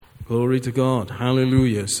Glory to God.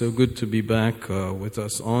 Hallelujah. So good to be back with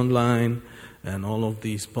us online and all of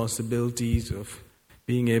these possibilities of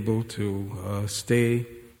being able to stay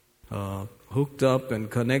hooked up and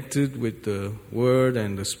connected with the Word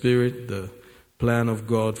and the Spirit, the plan of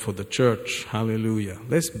God for the church. Hallelujah.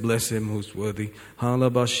 Let's bless Him who's worthy.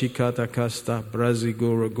 Halabashikata kasta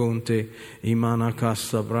brazigorogonte imana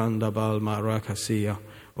kasta brandabal marakasia.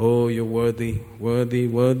 Oh, you're worthy, worthy,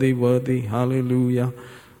 worthy, worthy. Hallelujah.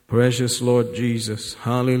 Precious Lord Jesus.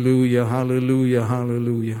 Hallelujah, hallelujah,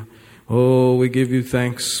 hallelujah. Oh, we give you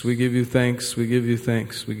thanks, we give you thanks, we give you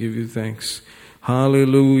thanks, we give you thanks.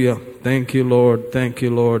 Hallelujah. Thank you, Lord. Thank you,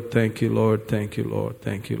 Lord. Thank you, Lord. Thank you, Lord.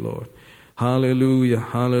 Thank you, Lord. Hallelujah,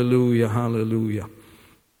 hallelujah, hallelujah.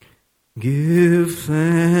 Give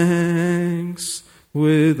thanks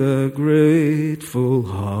with a grateful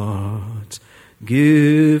heart.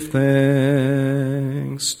 Give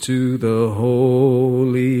thanks to the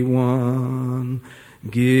Holy One.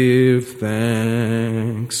 Give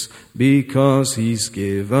thanks because He's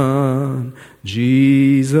given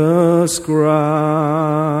Jesus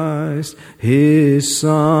Christ, His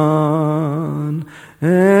Son.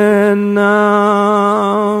 And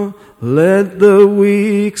now let the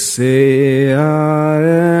weak say, I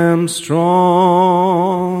am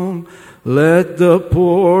strong. Let the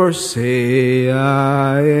poor say,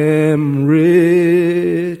 I am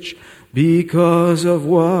rich, because of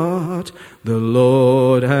what the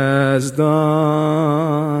Lord has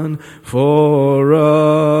done for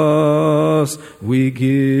us. We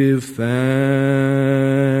give thanks.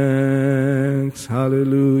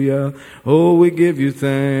 Hallelujah. Oh, we give you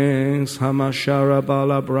thanks. Hamashara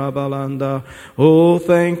bala brabalanda. Oh,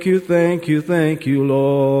 thank you, thank you, thank you,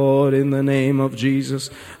 Lord, in the name of Jesus.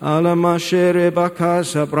 Alamashere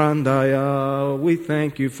bakasa brandaya. We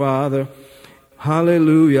thank you, Father.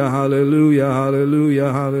 Hallelujah, hallelujah,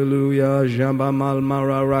 hallelujah, hallelujah. Jambamal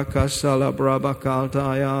mararaka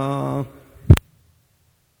salabrabakaltaya.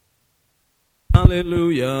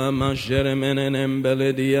 Hallelujah, masheremenenem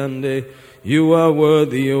belediande. You are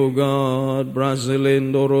worthy, O God.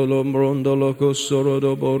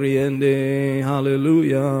 Brazilindorolombrondolokosorodo.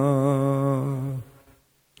 Hallelujah.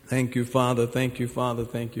 Thank you, Father. Thank you, Father.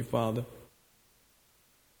 Thank you, Father.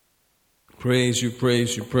 Praise you,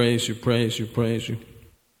 praise you, praise you, praise you, praise you.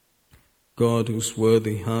 God who's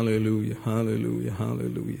worthy. Hallelujah, hallelujah,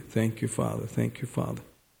 hallelujah. Thank you, Father. Thank you, Father.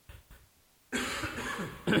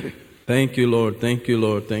 Thank you, Lord. Thank you,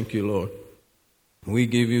 Lord. Thank you, Lord. We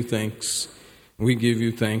give you thanks. We give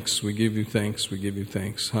you thanks. We give you thanks. We give you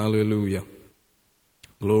thanks. Hallelujah.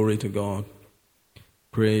 Glory to God.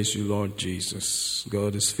 Praise you, Lord Jesus.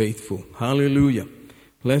 God is faithful. Hallelujah.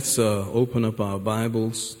 Let's open up our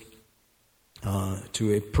Bibles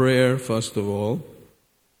to a prayer, first of all,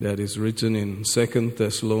 that is written in 2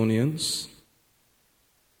 Thessalonians.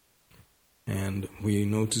 And we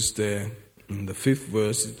notice there in the 5th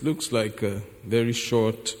verse, it looks like a very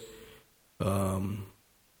short,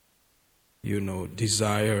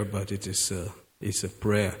 desire, but it's a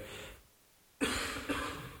prayer.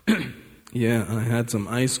 Yeah, I had some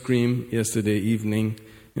ice cream yesterday evening.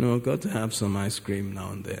 I've got to have some ice cream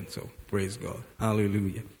now and then, so praise God.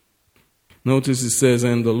 Hallelujah. Notice it says,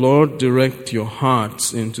 and the Lord direct your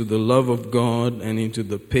hearts into the love of God and into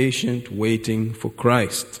the patient waiting for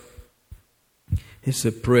Christ. It's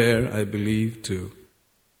a prayer, I believe, to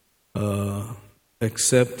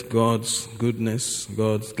accept God's goodness,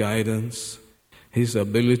 God's guidance, His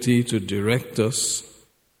ability to direct us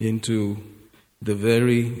into the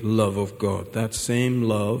very love of God. That same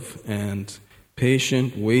love and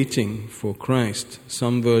patient waiting for Christ.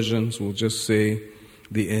 Some versions will just say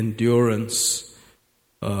the endurance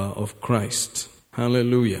of Christ.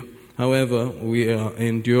 Hallelujah. However, we are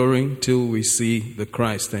enduring till we see the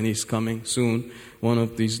Christ, and He's coming soon, one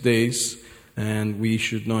of these days, and we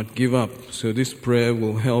should not give up. So this prayer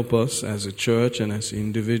will help us as a church and as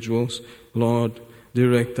individuals. Lord,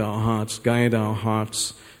 direct our hearts, guide our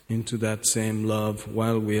hearts into that same love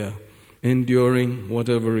while we are enduring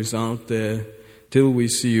whatever is out there till we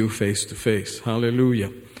see you face to face.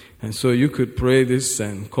 Hallelujah. And so you could pray this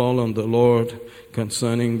and call on the Lord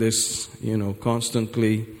concerning this,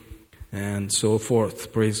 constantly and so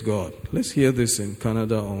forth. Praise God. Let's hear this in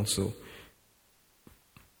Kannada also.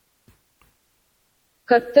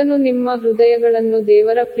 ಕರ್ತನು ನಿಮ್ಮ ಹೃದಯಗಳನ್ನು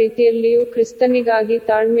ದೇವರ ಪ್ರೀತಿಯಲ್ಲಿಯೂ ಕ್ರಿಸ್ತನಿಗಾಗಿ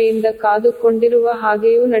ತಾಳ್ಮೆಯಿಂದ ಕಾದುಕೊಂಡಿರುವ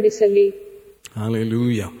ಹಾಗೆಯೂ ನಡೆಸಲಿ.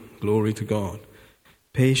 Hallelujah. Glory to God.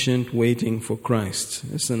 Patient waiting for Christ.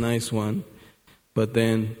 It's a nice one. But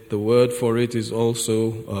then the word for it is also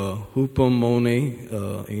hupomone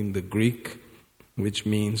in the Greek, which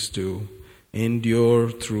means to endure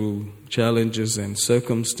through challenges and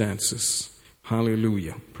circumstances.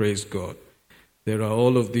 Hallelujah. Praise God. There are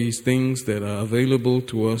all of these things that are available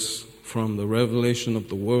to us from the revelation of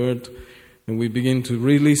the Word, and we begin to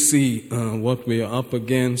really see what we are up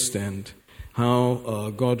against and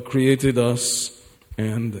how God created us.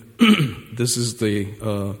 And this is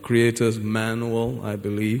the Creator's manual, I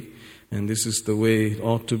believe, and this is the way it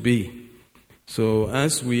ought to be. So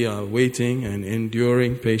as we are waiting and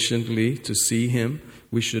enduring patiently to see Him,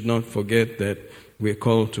 we should not forget that we are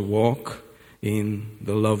called to walk in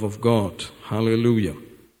the love of God. Hallelujah.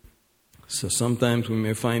 So sometimes we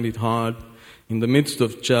may find it hard in the midst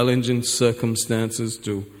of challenging circumstances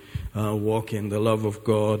to walk in the love of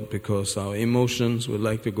God because our emotions would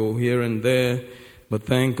like to go here and there, but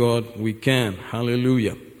thank God we can.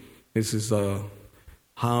 Hallelujah. This is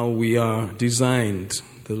how we are designed.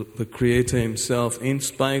 The Creator Himself, in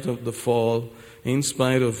spite of the fall, in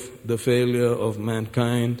spite of the failure of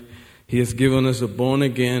mankind, He has given us a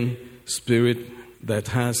born-again spirit that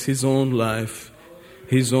has His own life,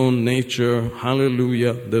 His own nature.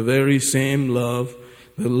 Hallelujah. The very same love.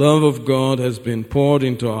 The love of God has been poured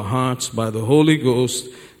into our hearts by the Holy Ghost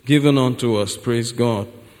given unto us. Praise God.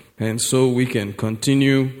 And so we can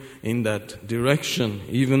continue in that direction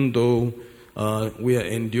even though we are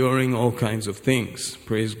enduring all kinds of things.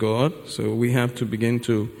 Praise God. So we have to begin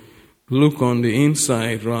to look on the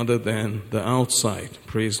inside rather than the outside.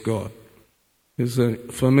 Praise God. There's a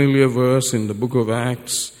familiar verse in the book of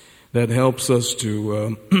Acts that helps us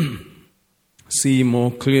to see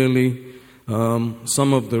more clearly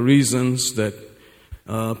some of the reasons that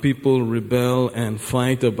people rebel and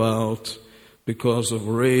fight about because of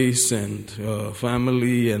race and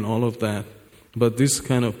family and all of that. But this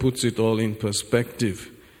kind of puts it all in perspective.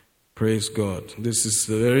 Praise God. This is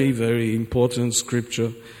a very, very important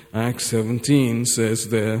scripture. Acts 17 says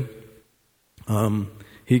there,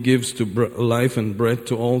 He gives to life and breath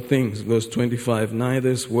to all things. Verse 25,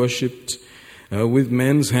 neither is worshipped with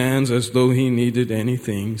men's hands as though He needed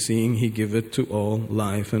anything, seeing He giveth to all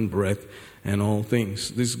life and breath and all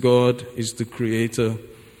things. This God is the Creator,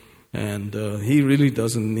 and He really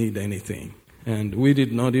doesn't need anything. And we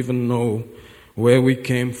did not even know where we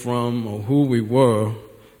came from or who we were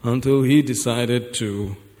until He decided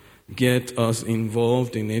to get us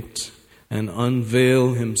involved in it and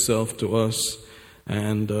unveil Himself to us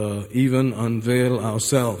and even unveil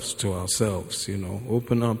ourselves to ourselves,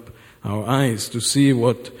 open up our eyes to see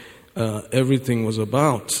what everything was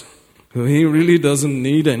about. So He really doesn't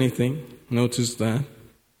need anything. Notice that.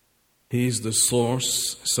 He's the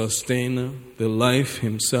source, sustainer, the life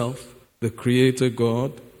Himself, the Creator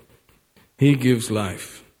God. He gives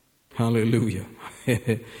life. Hallelujah.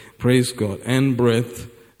 Praise God. And breath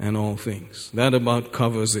and all things. That about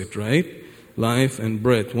covers it, right? Life and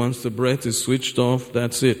breath. Once the breath is switched off,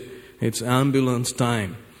 that's it. It's ambulance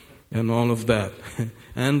time and all of that.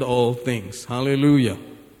 And all things. Hallelujah.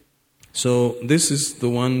 So this is the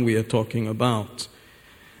one we are talking about.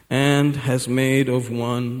 And has made of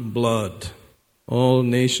one blood all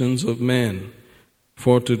nations of men,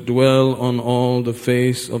 for to dwell on all the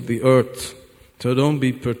face of the earth. So don't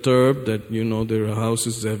be perturbed that, there are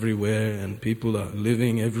houses everywhere and people are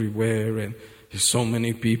living everywhere and there's so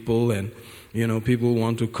many people and, people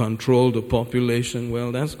want to control the population.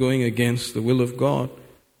 Well, that's going against the will of God.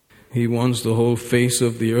 He wants the whole face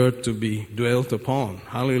of the earth to be dwelt upon.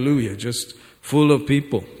 Hallelujah. Just full of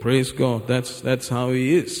people. Praise God. That's how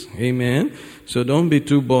He is. Amen. So don't be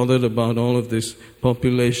too bothered about all of this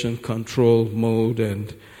population control mode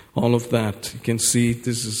and all of that. You can see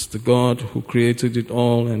this is the God who created it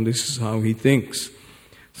all and this is how He thinks.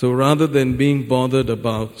 So rather than being bothered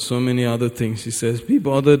about so many other things, He says, be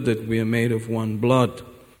bothered that we are made of one blood.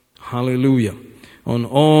 Hallelujah. On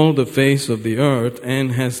all the face of the earth,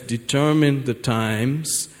 and has determined the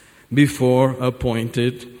times before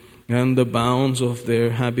appointed and the bounds of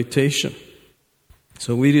their habitation.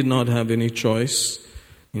 So we did not have any choice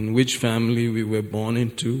in which family we were born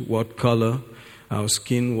into, what color our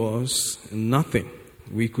skin was, nothing.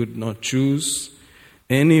 We could not choose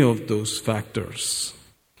any of those factors.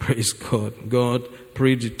 Praise God. God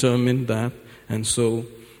predetermined that, and so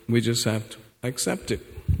we just have to accept it.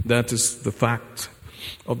 That is the fact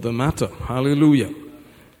of the matter. Hallelujah.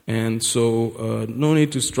 And so no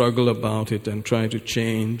need to struggle about it and try to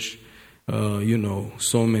change,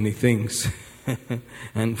 so many things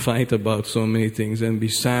and fight about so many things and be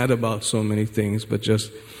sad about so many things, but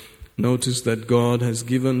just notice that God has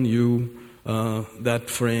given you that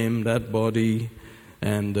frame, that body,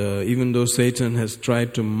 and even though Satan has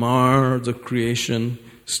tried to mar the creation,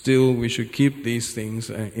 still we should keep these things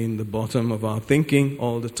in the bottom of our thinking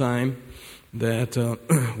all the time. that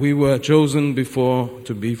we were chosen before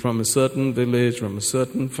to be from a certain village, from a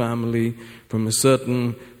certain family, from a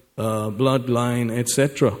certain bloodline,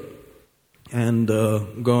 etc. And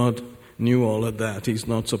God knew all of that. He's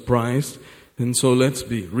not surprised. And so let's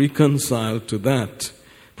be reconciled to that.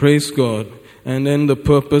 Praise God. And then the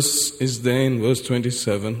purpose is there in verse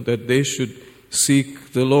 27, that they should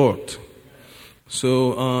seek the Lord.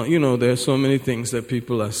 So, there are so many things that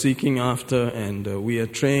people are seeking after, and we are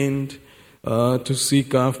trained to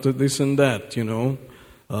seek after this and that,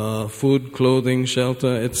 food, clothing,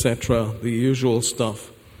 shelter, etc., the usual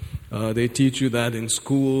stuff. They teach you that in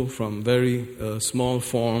school from very small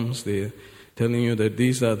forms. They're telling you that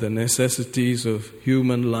these are the necessities of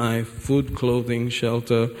human life, food, clothing,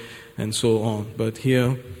 shelter, and so on. But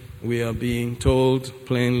here we are being told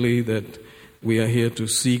plainly that we are here to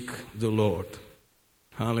seek the Lord.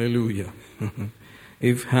 Hallelujah.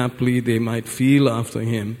 If haply they might feel after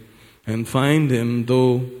him and find him,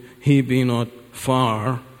 though he be not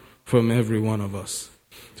far from every one of us.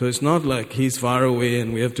 So it's not like he's far away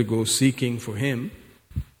and we have to go seeking for him.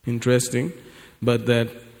 Interesting. But that,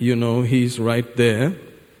 he's right there.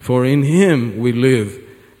 For in him we live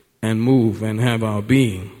and move and have our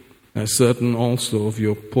being. As certain also of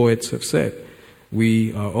your poets have said.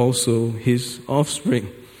 We are also his offspring.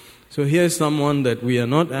 So here's someone that we are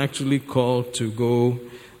not actually called to go,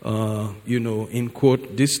 in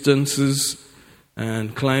quote, distances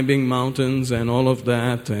and climbing mountains and all of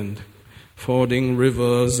that and fording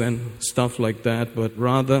rivers and stuff like that, but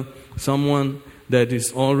rather someone that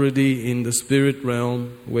is already in the spirit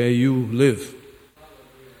realm where you live.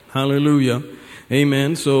 Hallelujah.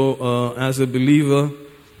 Amen. So as a believer,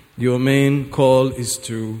 your main call is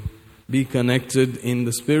to be connected in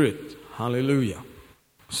the Spirit. Hallelujah.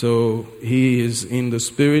 So he is in the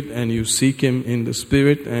Spirit and you seek him in the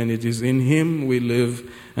Spirit, and it is in him we live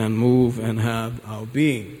and move and have our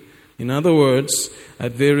being. In other words,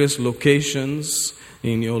 at various locations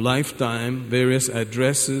in your lifetime, various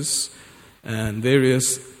addresses and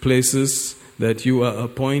various places that you are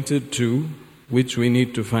appointed to, which we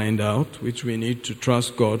need to find out, which we need to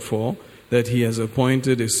trust God for, that he has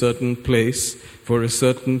appointed a certain place for a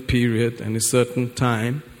certain period and a certain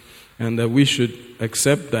time, and that we should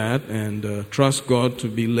accept that and trust God to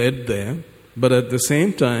be led there. But at the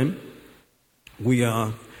same time, we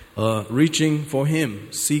are reaching for him,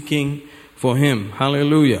 seeking for him.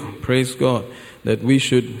 Hallelujah. Praise God. That we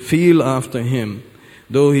should feel after him,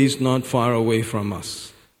 though he's not far away from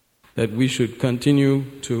us. That we should continue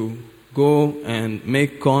to go and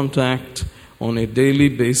make contact on a daily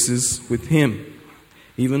basis with him,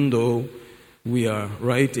 even though we are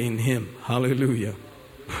right in him. Hallelujah.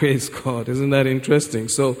 Praise God. Isn't that interesting?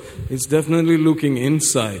 So it's definitely looking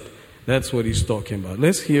inside. That's what he's talking about.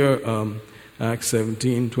 Let's hear Acts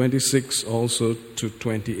 17:26 also to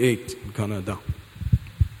 28 in Kannada.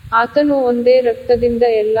 ಆತನು ಒಂದೇ ರಕ್ತದಿಂದ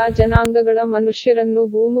ಎಲ್ಲಾ ಜನಾಂಗಗಳ ಮನುಷ್ಯರನ್ನು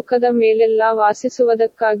ಭೂಮುಖದ ಮೇಲೆಲ್ಲ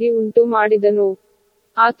ವಾಸಿಸುವುದಕ್ಕಾಗಿ ಉಂಟು ಮಾಡಿದನು.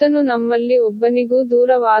 ಆತನು ನಮ್ಮಲ್ಲಿ ಒಬ್ಬನಿಗೂ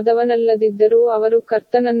ದೂರವಾದವನಲ್ಲದಿದ್ದರೂ ಅವರು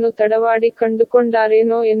ಕರ್ತನನ್ನು ತಡವಾಗಿ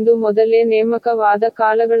ಕಂಡುಕೊಂಡಾರೇನೋ ಎಂದು ಮೊದಲೇ ನೇಮಕವಾದ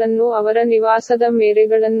ಕಾಲಗಳನ್ನೂ ಅವರ ನಿವಾಸದ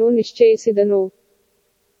ಮೇರೆಗಳನ್ನೂ ನಿಶ್ಚಯಿಸಿದನು.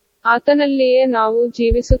 ಆತನಲ್ಲಿಯೇ ನಾವು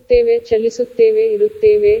ಜೀವಿಸುತ್ತೇವೆ, ಚಲಿಸುತ್ತೇವೆ,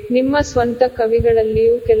 ಇರುತ್ತೇವೆ. ನಿಮ್ಮ ಸ್ವಂತ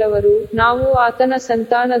ಕವಿಗಳಲ್ಲಿಯೂ ಕೆಲವರು ನಾವು ಆತನ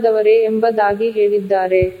ಸಂತಾನದವರೇ ಎಂಬುದಾಗಿ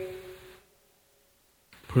ಹೇಳಿದ್ದಾರೆ.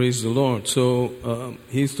 Praise the Lord. So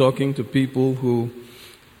he's talking to people who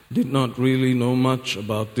did not really know much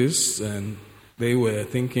about this, and they were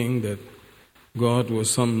thinking that God was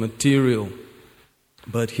some material.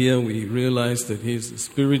 But here we realize that he is a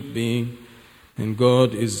spirit being, and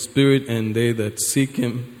God is spirit, and they that seek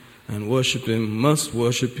him and worship him must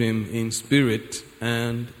worship him in spirit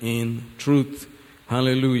and in truth.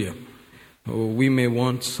 Hallelujah. We may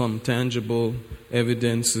want some tangible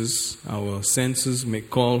evidences, our senses may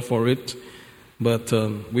call for it, but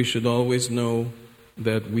we should always know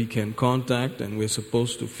that we can contact and we're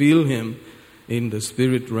supposed to feel him in the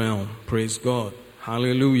spirit realm. Praise God.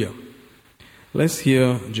 Hallelujah. Let's hear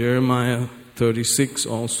Jeremiah 36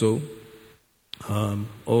 also,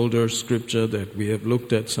 older scripture that we have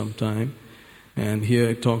looked at sometime. And here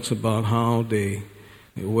it talks about how they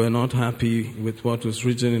were not happy with what was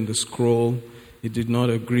written in the scroll. It did not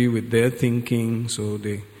agree with their thinking, so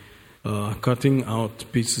they are cutting out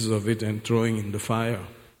pieces of it and throwing in the fire.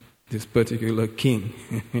 This particular king.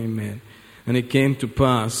 Amen. And it came to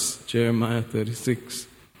pass, Jeremiah 36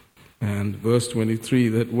 and verse 23,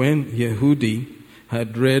 that when Yehudi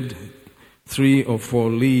had read 3 or 4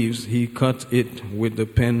 leaves, he cut it with the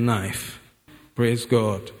penknife, praise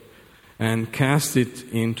God, and cast it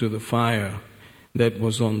into the fire that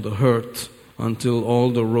was on the hearth until all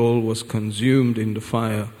the roll was consumed in the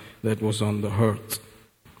fire that was on the hearth.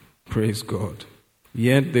 Praise God.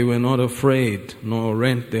 Yet they were not afraid, nor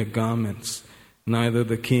rent their garments, neither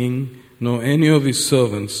the king nor any of his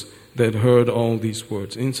servants that heard all these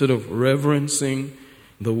words. Instead of reverencing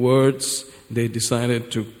the words, they decided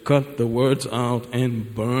to cut the words out and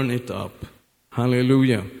burn it up.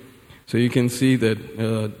 Hallelujah. So you can see that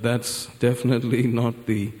that's definitely not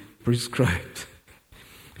the prescribed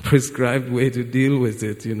way to deal with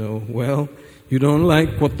it, Well, you don't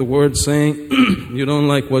like what the word's saying, you don't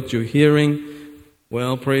like what you're hearing,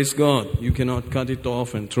 well, praise God. You cannot cut it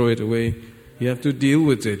off and throw it away. You have to deal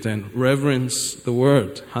with it and reverence the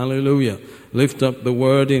word. Hallelujah. Lift up the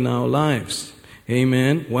word in our lives.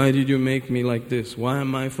 Amen. Why did you make me like this? Why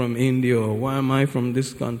am I from India? Or why am I from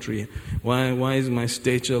this country? Why is my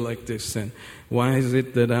stature like this? And why is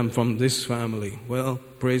it that I'm from this family? Well,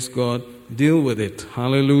 praise God. Deal with it.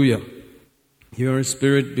 Hallelujah. You're a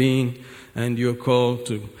spirit being and you're called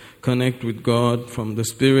to connect with God from the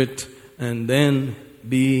spirit and then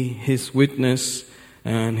be His witness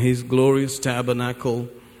and His glorious tabernacle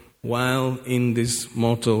while in this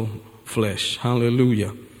mortal flesh.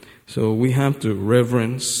 Hallelujah. So we have to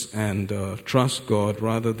reverence and trust God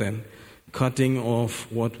rather than cutting off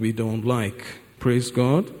what we don't like. Praise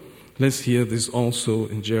God. Let's hear this also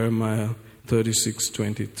in Jeremiah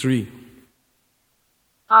 36:23.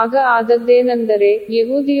 ಆಗ ಆದದ್ದೇನೆಂದರೆ,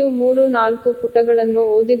 ಯೆಹೂದಿಯು 3-4 ಪುಟಗಳನ್ನು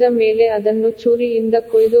ಓದಿದ ಮೇಲೆ ಅದನ್ನು ಚೂರಿಯಿಂದ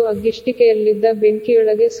ಕೊಯ್ದು ಅಗ್ಗಿಷ್ಟಿಕೆಯಲ್ಲಿದ್ದ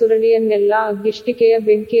ಬೆಂಕಿಯೊಳಗೆ ಸುರಳಿಯನ್ನೆಲ್ಲ ಅಗ್ಗಿಷ್ಟಿಕೆಯ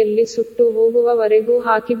ಬೆಂಕಿಯಲ್ಲಿ ಸುಟ್ಟು ಹೋಗುವವರೆಗೂ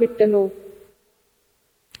ಹಾಕಿಬಿಟ್ಟನು.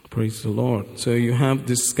 Praise the Lord. So you have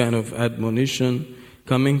this kind of admonition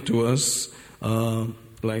coming to us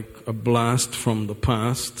like a blast from the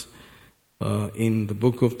past in the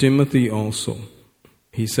book of Timothy also.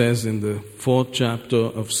 He says in the 4th chapter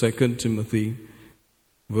of 2 Timothy,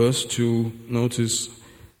 verse 2, notice,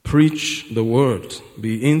 preach the word,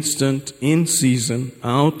 be instant, in season,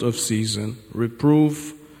 out of season,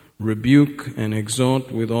 reprove, rebuke, and exhort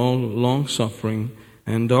with all long-suffering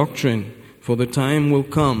and doctrine. For the time will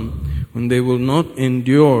come when they will not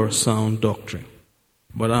endure sound doctrine,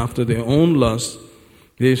 but after their own lust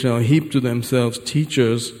they shall heap to themselves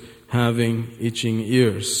teachers having itching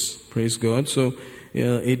ears. Praise God. So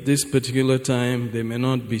at this particular time they may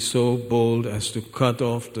not be so bold as to cut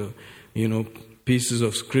off the pieces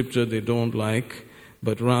of scripture they don't like,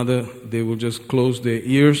 but rather they will just close their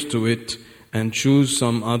ears to it and choose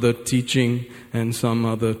some other teaching and some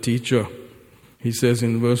other teacher. He says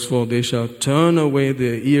in verse 4, they shall turn away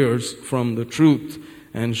their ears from the truth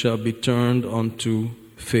and shall be turned unto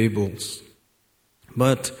fables.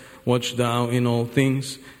 But watch thou in all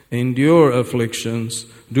things, endure afflictions,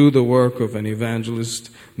 do the work of an evangelist,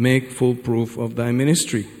 make full proof of thy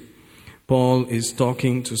ministry. Paul is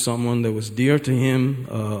talking to someone that was dear to him,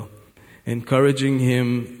 encouraging him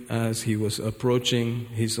as he was approaching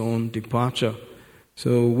his own departure.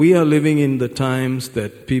 So we are living in the times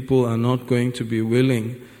that people are not going to be willing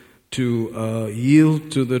to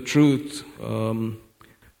yield to the truth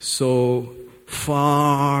so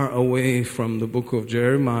far away from the book of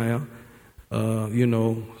Jeremiah.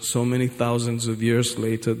 So many thousands of years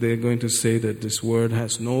later, they're going to say that this word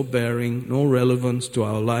has no bearing, no relevance to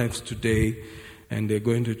our lives today, and they're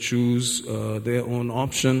going to choose their own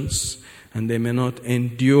options, and they may not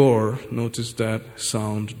endure, notice that,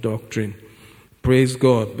 sound doctrine. Praise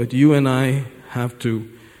God. But you and I have to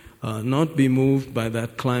not be moved by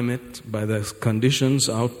that climate, by the conditions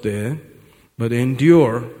out there, but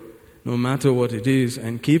endure no matter what it is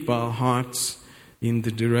and keep our hearts in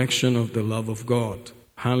the direction of the love of God.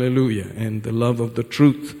 Hallelujah. And the love of the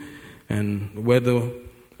truth. And whether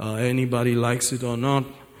anybody likes it or not,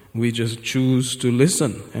 we just choose to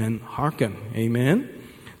listen and hearken. Amen.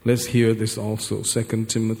 Let's hear this also. 2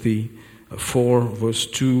 Timothy 4 verse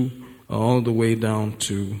 2 all the way down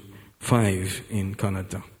to 5 in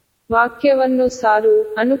Kannada. ವಾಕ್ಯವನ್ನು ಸಾರು,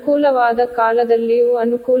 ಅನುಕೂಲವಾದ ಕಾಲದಲ್ಲಿಯೂ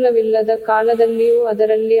ಅನುಕೂಲವಿಲ್ಲದ ಕಾಲದಲ್ಲಿಯೂ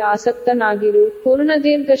ಅದರಲ್ಲಿ ಆಸಕ್ತನಾಗಿರು, ಪೂರ್ಣ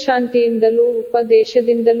ದೀರ್ಘಶಾಂತಿಯಿಂದಲೂ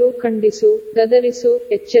ಉಪದೇಶದಿಂದಲೂ ಖಂಡಿಸು, ಗದರಿಸು,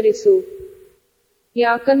 ಎಚ್ಚರಿಸು.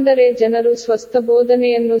 ಯಾಕಂದರೆ ಜನರು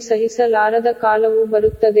ಸ್ವಸ್ಥಬೋಧನೆಯನ್ನು ಸಹಿಸಲಾರದ ಕಾಲವು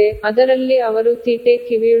ಬರುತ್ತದೆ, ಅದರಲ್ಲಿ ಅವರು ತೀಟೆ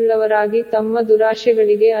ಕಿವಿಯುಳ್ಳವರಾಗಿ ತಮ್ಮ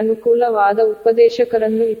ದುರಾಶೆಗಳಿಗೆ ಅನುಕೂಲವಾದ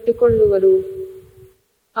ಉಪದೇಶಕರನ್ನು ಇಟ್ಟುಕೊಳ್ಳುವರು.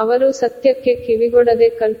 ಅವರು ಸತ್ಯಕ್ಕೆ ಕಿವಿಗೊಡದೆ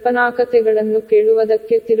ಕಲ್ಪನಾಕಥೆಗಳನ್ನು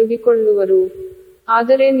ಕೇಳುವುದಕ್ಕೆ ತಿರುಗಿಕೊಳ್ಳುವರು.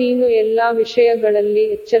 ಆದರೆ ನೀನು ಎಲ್ಲಾ ವಿಷಯಗಳಲ್ಲಿ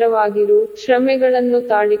ಎಚ್ಚರವಾಗಿರು, ಶ್ರಮೆಗಳನ್ನು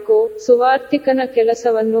ತಾಳಿಕೋ, ಸುವಾರ್ತಿಕನ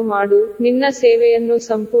ಕೆಲಸವನ್ನು ಮಾಡು, ನಿನ್ನ ಸೇವೆಯನ್ನು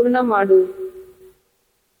ಸಂಪೂರ್ಣ ಮಾಡು.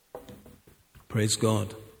 Praise God.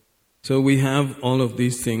 So we have all of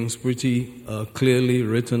these things pretty clearly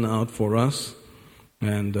written out for us.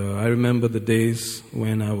 And I remember the days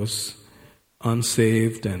when I was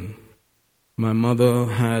unsaved, and my mother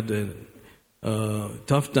had a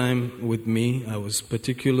tough time with me. I was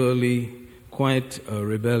particularly quite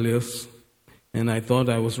rebellious, and I thought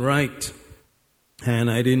I was right, and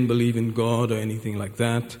I didn't believe in God or anything like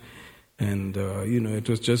that. And, it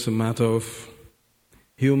was just a matter of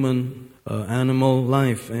human, animal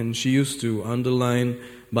life. And she used to underline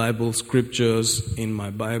Bible scriptures in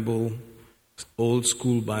my Bible, old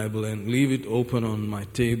school Bible, and leave it open on my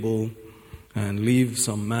table, and leave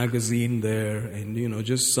some magazine there, and,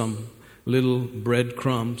 just some little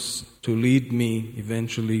breadcrumbs to lead me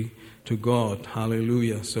eventually to God.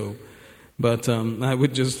 Hallelujah. But I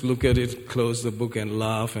would just look at it, close the book, and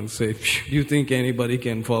laugh and say, "You think anybody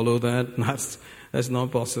can follow that? That's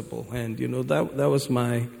not possible." And that was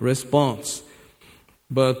my response.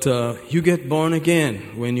 But you get born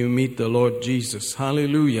again when you meet the Lord Jesus.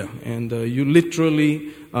 Hallelujah. And you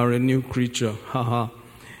literally are a new creature.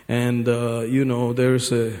 And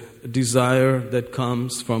there's a desire that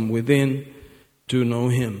comes from within to know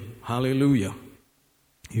Him. Hallelujah.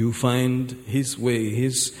 You find His way,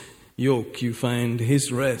 His yoke, you find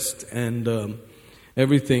His rest, and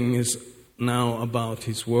everything is now about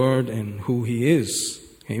His Word and who He is.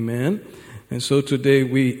 Amen. And so today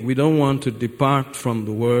we don't want to depart from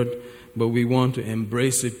the Word, but we want to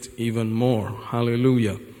embrace it even more.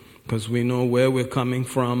 Hallelujah. Because we know where we're coming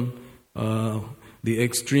from, the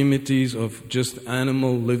extremities of just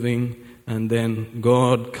animal living, and then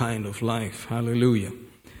God kind of life. Hallelujah.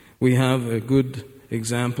 We have a good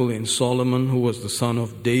example in Solomon, who was the son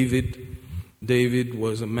of David. David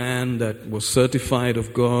was a man that was certified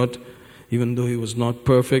of God, even though he was not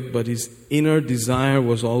perfect, but his inner desire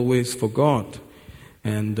was always for God.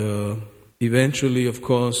 And eventually, of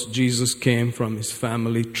course, Jesus came from his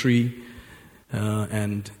family tree,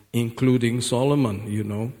 and including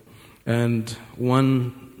Solomon, And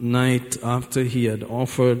one night after he had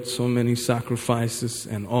offered so many sacrifices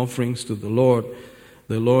and offerings to the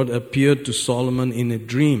Lord appeared to Solomon in a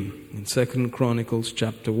dream in 2 Chronicles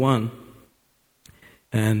chapter 1.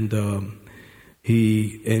 And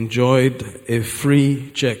he enjoyed a free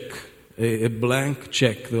check, a blank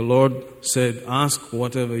check. The Lord said, "Ask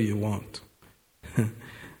whatever you want."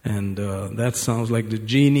 And that sounds like the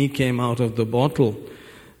genie came out of the bottle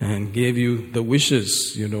and gave you the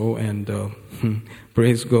wishes, and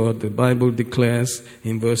praise God. The Bible declares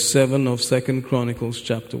in verse 7 of 2 Chronicles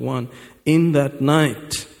chapter 1, "In that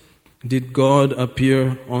night did God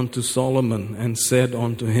appear unto Solomon and said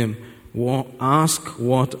unto him, Ask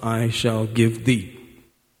what I shall give thee."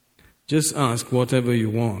 Just ask whatever you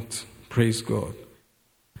want. Praise God.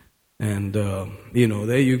 And,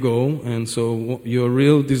 there you go. And so your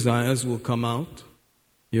real desires will come out.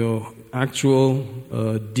 Your actual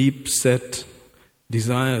deep-set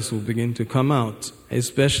desires will begin to come out,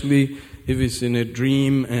 especially if it's in a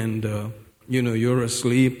dream and, you're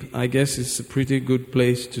asleep. I guess it's a pretty good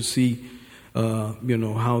place to see,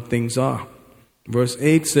 how things are. Verse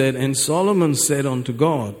 8 said, "And Solomon said unto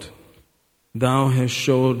God, Thou hast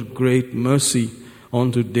showed great mercy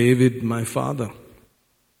unto David my father,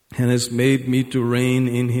 and hast made me to reign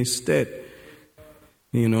in his stead."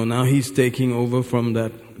 Now he's taking over from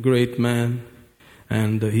that great man,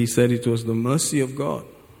 and he said it was the mercy of God.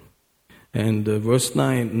 And verse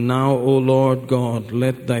 9, "Now, O Lord God,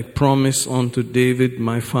 let thy promise unto David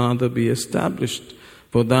my father be established,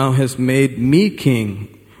 for thou hast made me king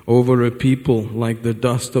over a people like the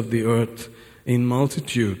dust of the earth in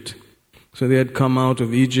multitude." So they had come out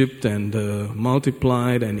of Egypt and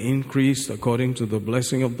multiplied and increased according to the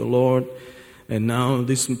blessing of the Lord. And now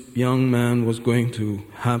this young man was going to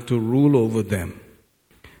have to rule over them.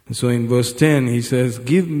 And so in verse 10 he says,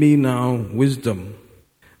 "Give me now wisdom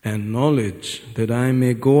and knowledge, that I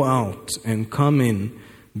may go out and come in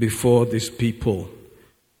before this people.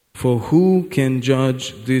 For who can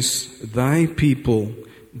judge this thy people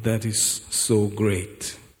that is so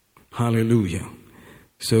great?" Hallelujah.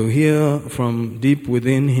 So here from deep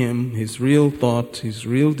within him, his real thought, his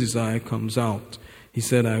real desire comes out. He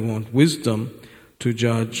said, "I want wisdom to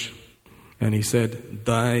judge." And he said,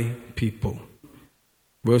 "Thy people."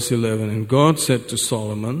 Verse 11, "And God said to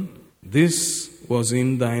Solomon, This was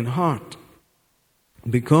in thine heart.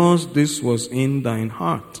 Because this was in thine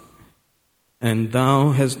heart, and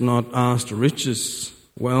thou hast not asked riches,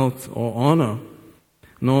 wealth, or honor,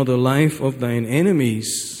 nor the life of thine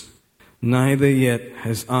enemies, neither yet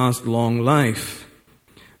hast asked long life,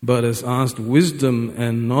 but hast asked wisdom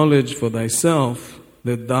and knowledge for thyself,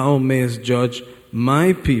 that thou mayest judge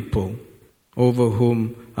my people, over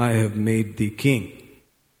whom I have made thee king."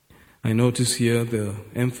 I notice here the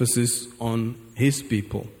emphasis on his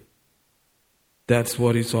people. That's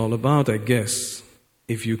what it's all about, I guess.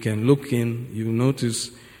 If you can look in, you notice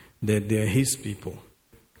that they're his people,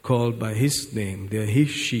 called by his name. They're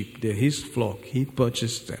his sheep, they're his flock. He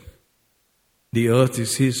purchased them. The earth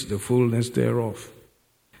is his, the fullness thereof.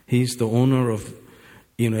 He's the owner of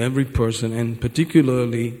every person, and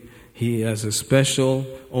particularly he has a special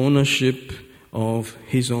ownership of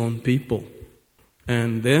his own people.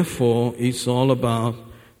 And therefore, it's all about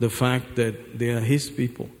the fact that they are his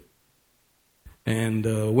people. And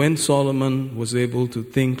when Solomon was able to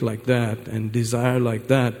think like that and desire like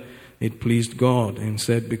that, it pleased God and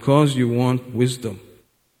said, because you want wisdom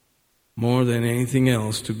more than anything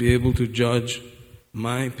else to be able to judge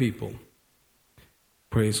my people,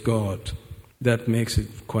 praise God, that makes it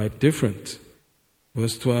quite different.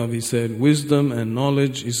 Verse 12, he said, wisdom and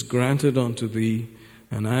knowledge is granted unto thee,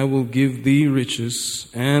 and I will give thee riches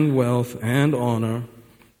and wealth and honor,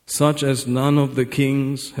 such as none of the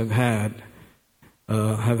kings have had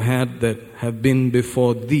that have been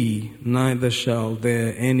before thee, neither shall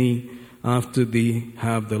there any after thee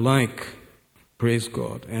have the like. Praise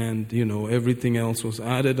God. And, everything else was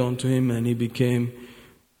added unto him, and he became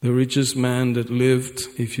the richest man that lived.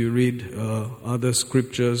 If you read other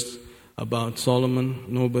scriptures about Solomon,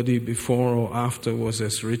 nobody before or after was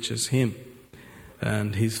as rich as him.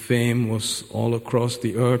 And his fame was all across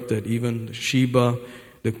the earth, that even Sheba,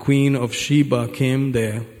 the queen of Sheba, came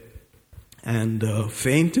there and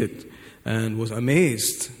fainted and was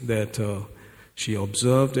amazed that she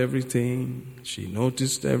observed everything, she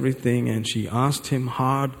noticed everything, and she asked him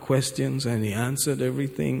hard questions, and he answered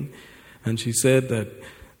everything. And she said that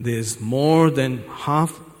there's more than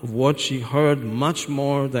half of what she heard, much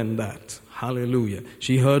more than that. Hallelujah.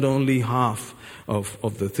 She heard only half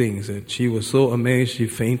of the things, and she was so amazed she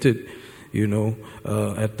fainted,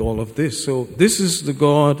 at all of this. So this is the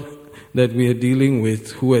God that we are dealing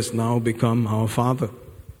with, who has now become our Father.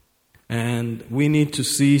 And we need to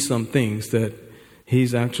see some things that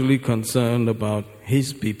he's actually concerned about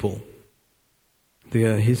his people. They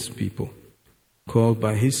are his people, called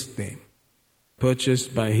by his name,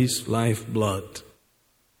 purchased by his lifeblood.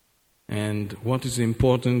 And what is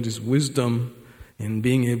important is wisdom in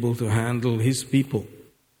being able to handle his people,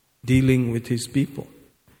 dealing with his people.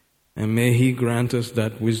 And may he grant us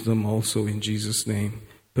that wisdom also in Jesus' name,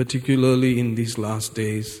 particularly in these last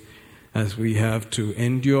days, as we have to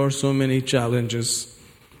endure so many challenges,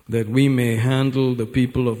 that we may handle the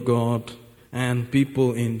people of God and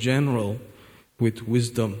people in general with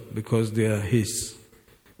wisdom, because they are his.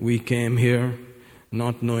 We came here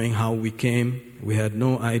not knowing how we came. We had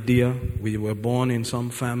no idea. We were born in some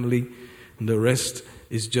family. And the rest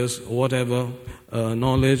is just whatever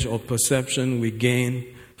knowledge or perception we gain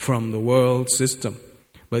from the world system.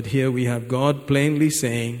 But here we have God plainly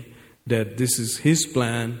saying that this is his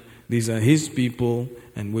plan, these are his people,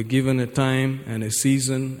 and we're given a time and a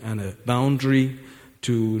season and a boundary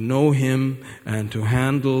to know him and to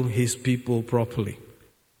handle his people properly.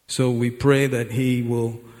 So we pray that he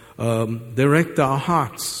will direct our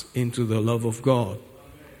hearts into the love of God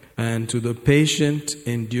and to the patient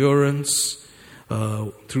endurance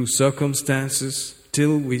through circumstances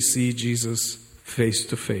till we see Jesus face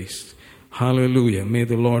to face. Hallelujah. May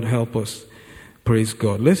the Lord help us. Praise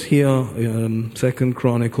God. Let's hear 2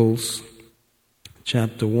 Chronicles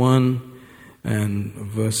chapter 1 and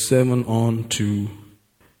verse 7 on to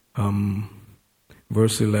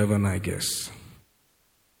verse 11, I guess.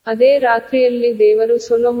 ಅದೇ ರಾತ್ರಿಯಲ್ಲಿ ದೇವರು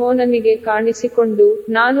ಸೊಲೊಮೋನನಿಗೆ ಕಾಣಿಸಿಕೊಂಡು,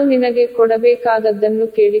 ನಾನು ನಿನಗೆ ಕೊಡಬೇಕಾದದ್ದನ್ನು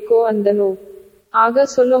ಕೇಳಿಕೋ ಅಂದನು. ಆಗ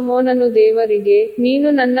ಸೊಲೊಮೋನನು ದೇವರಿಗೆ, ನೀನು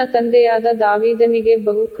ನನ್ನ ತಂದೆಯಾದ ದಾವೀದನಿಗೆ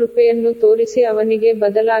ಬಹು ಕೃಪೆಯನ್ನು ತೋರಿಸಿ ಅವನಿಗೆ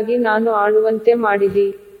ಬದಲಾಗಿ ನಾನು ಆಳುವಂತೆ ಮಾಡಿದಿ.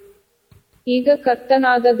 ಈಗ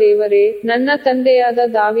ಕರ್ತನಾದ ದೇವರೇ, ನನ್ನ ತಂದೆಯಾದ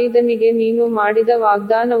ದಾವೀದನಿಗೆ ನೀನು ಮಾಡಿದ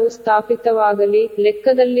ವಾಗ್ದಾನವು ಸ್ಥಾಪಿತವಾಗಲಿ.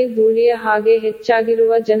 ಲೆಕ್ಕದಲ್ಲಿ ಧೂಳಿಯ ಹಾಗೆ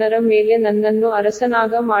ಹೆಚ್ಚಾಗಿರುವ ಜನರ ಮೇಲೆ ನನ್ನನ್ನು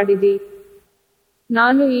ಅರಸನಾಗ ಮಾಡಿದಿ.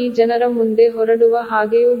 ನಾನು ಈ ಜನರ ಮುಂದೆ ಹೊರಡುವ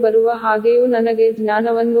ಹಾಗೆಯೂ ಬರುವ ಹಾಗೆಯೂ ನನಗೆ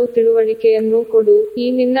ಜ್ಞಾನವನ್ನೂ ತಿಳುವಳಿಕೆಯನ್ನೂ ಕೊಡು. ಈ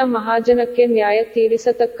ನಿನ್ನ ಮಹಾಜನಕ್ಕೆ ನ್ಯಾಯ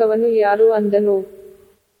ತೀರಿಸತಕ್ಕವನು ಯಾರು ಅಂದನು.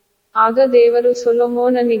 ಆಗ ದೇವರು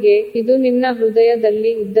ಸೊಲೊಮೋನನಿಗೆ, ಇದು ನಿನ್ನ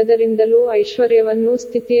ಹೃದಯದಲ್ಲಿ ಇದ್ದದರಿಂದಲೂ ಐಶ್ವರ್ಯವನ್ನೂ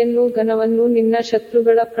ಸ್ಥಿತಿಯನ್ನೂ ಘನವನ್ನೂ ನಿನ್ನ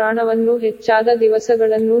ಶತ್ರುಗಳ ಪ್ರಾಣವನ್ನೂ ಹೆಚ್ಚಾದ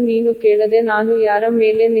ದಿವಸಗಳನ್ನೂ ನೀನು ಕೇಳದೆ ನಾನು ಯಾರ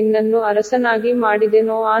ಮೇಲೆ ನಿನ್ನನ್ನು ಅರಸನಾಗಿ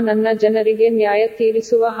ಮಾಡಿದೆನೋ ಆ ನನ್ನ ಜನರಿಗೆ ನ್ಯಾಯ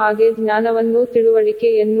ತೀರಿಸುವ ಹಾಗೆ ಜ್ಞಾನವನ್ನೂ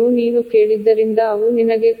ತಿಳುವಳಿಕೆಯನ್ನೂ ನೀನು ಕೇಳಿದ್ದರಿಂದ ಅವು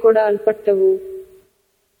ನಿನಗೆ ಕೊಡಲ್ಪಟ್ಟವು.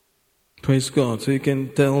 Praise God. So you can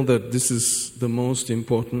tell that this is the most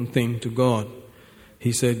important thing to God.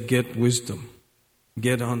 He said, get wisdom.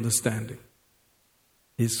 Get understanding.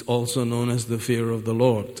 It's also known as the fear of the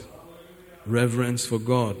Lord. Reverence for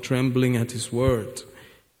God, trembling at his word.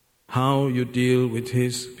 how you deal with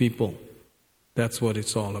His people. That's what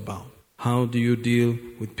it's all about. How do you deal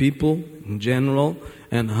with people in general,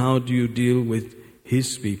 and how do you deal with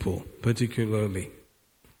His people particularly?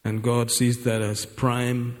 And God sees that as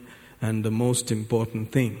prime and the most important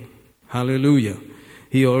thing. Hallelujah.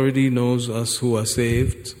 He already knows us who are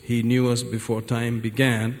saved. He knew us before time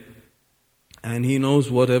began. And He knows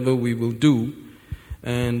whatever we will do.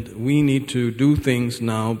 And we need to do things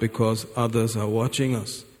now because others are watching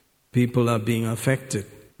us. People are being affected.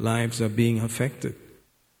 Lives are being affected,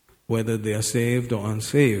 whether they are saved or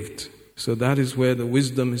unsaved. So that is where the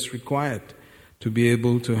wisdom is required to be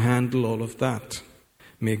able to handle all of that.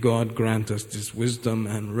 May God grant us this wisdom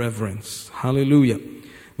and reverence. Hallelujah.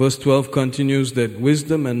 Verse 12 continues that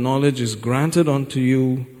wisdom and knowledge is granted unto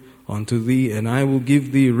you, unto thee, and I will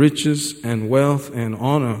give thee riches and wealth and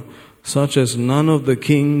honor, such as none of the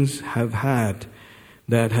kings have had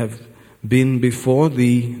that have been before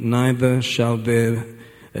thee, neither shall there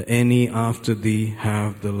any after thee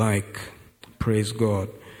have the like. Praise God.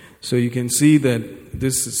 So you can see that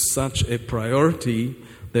this is such a priority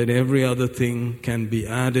that every other thing can be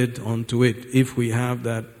added onto it if we have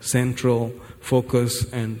that central focus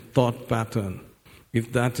and thought pattern.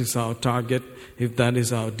 If that is our target, if that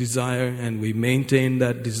is our desire, and we maintain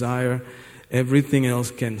that desire, everything else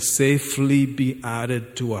can safely be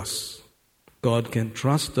added to us. God can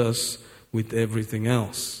trust us with everything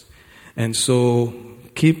else. And so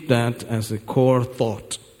keep that as a core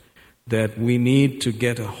thought, that we need to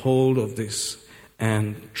get a hold of this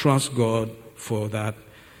and trust God for that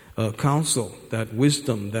counsel, that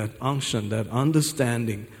wisdom, that unction, that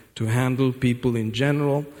understanding to handle people in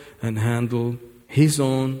general and handle His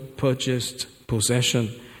own purchased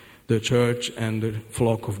possession, the church and the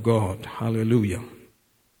flock of God. Hallelujah.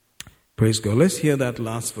 Praise God. Let's hear that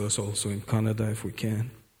last verse also in Kannada if we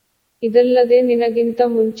can. ಇದಲ್ಲದೆ ನಿನಗಿಂತ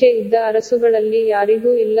ಮುಂಚೆ ಇದ್ದ ಅರಸುಗಳಲ್ಲಿ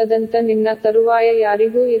ಯಾರಿಗೂ ಇಲ್ಲದಂತ ನಿನ್ನ ತರುವಾಯ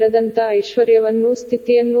ಯಾರಿಗೂ ಇರದಂತ ಐಶ್ವರ್ಯವನ್ನೂ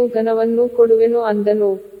ಸ್ಥಿತಿಯನ್ನೂ ಘನವನ್ನೂ ಕೊಡುವೆನು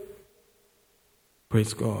ಅಂದನು.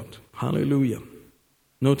 Praise God. Hallelujah.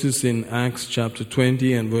 Notice in Acts chapter 20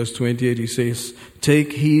 and verse 28 he says,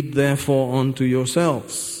 "Take heed therefore unto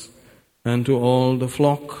yourselves and to all the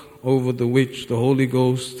flock over the which the Holy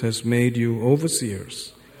Ghost has made you overseers,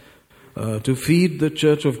 to feed the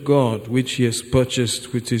church of God which He has purchased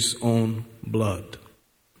with His own blood."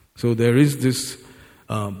 So there is this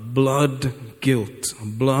blood guilt,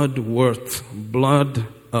 blood worth, blood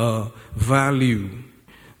value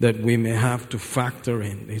that we may have to factor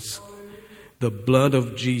in. It's the blood of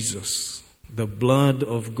Jesus, the blood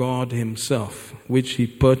of God Himself, which He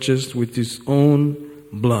purchased with His own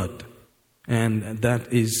blood. And that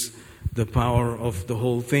is the power of the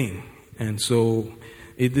whole thing. And so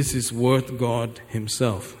this is worth God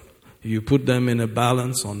Himself. You put them in a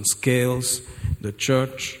balance on scales, the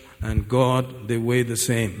church and God, they weigh the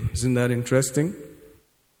same. Isn't that interesting?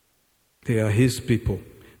 They are His people.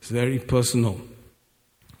 It's very personal.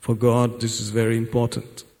 For God, this is very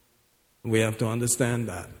important. We have to understand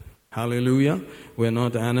that. Hallelujah. We're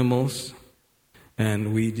not animals, and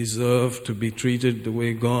we deserve to be treated the way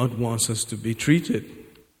God wants us to be treated.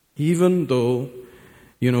 Even though,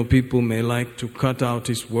 people may like to cut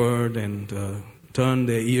out His word and turn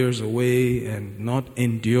their ears away and not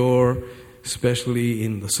endure, especially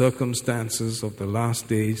in the circumstances of the last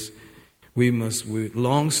days, we must, with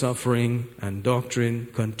long suffering and doctrine,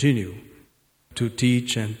 continue to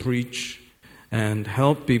teach and preach and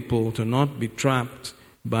help people to not be trapped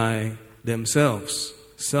by themselves,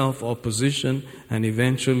 self-opposition, and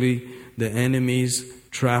eventually the enemy's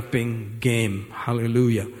trapping game.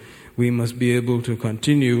 Hallelujah. We must be able to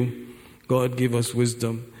continue. God give us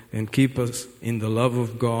wisdom and keep us in the love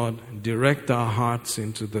of God, direct our hearts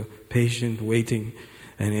into the patient waiting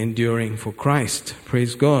and enduring for Christ.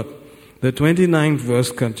 Praise God. The 29th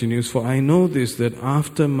verse continues, "For I know this, that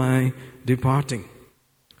after my departing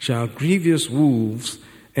shall grievous wolves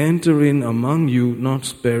enter in among you, not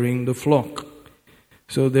sparing the flock."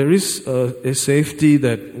 So there is a safety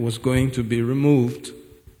that was going to be removed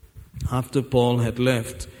after Paul had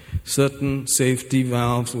left. Certain safety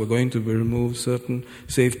valves were going to be removed, certain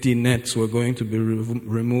safety nets were going to be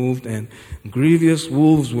removed, and grievous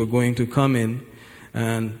wolves were going to come in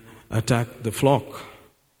and attack the flock.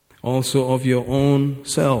 "Also of your own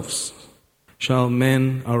selves shall men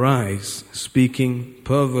arise, speaking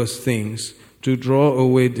perverse things, to draw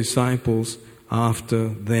away disciples after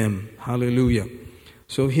them." Hallelujah.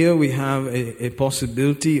 So here we have a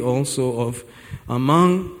possibility also of, among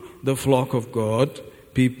the flock of God,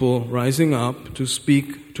 people rising up to speak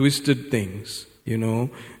twisted things.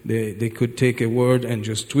 They could take a word and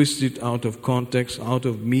just twist it out of context, out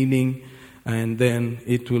of meaning, and then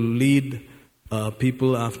it will lead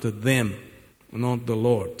people after them, not the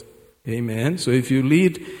Lord. Amen. So if you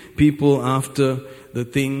lead people after the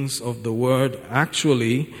things of the Word,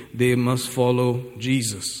 actually they must follow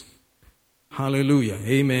Jesus. Hallelujah.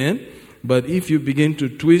 Amen. But if you begin to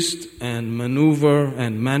twist and maneuver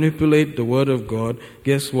and manipulate the Word of God,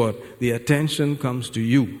 guess what? The attention comes to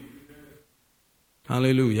you.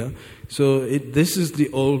 Hallelujah. So this is the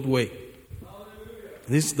old way.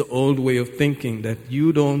 This is the old way of thinking, that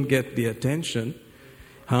you don't get the attention.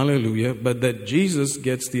 Hallelujah. But that Jesus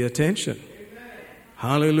gets the attention.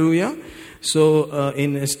 Hallelujah. So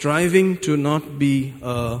in striving to not be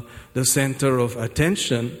the center of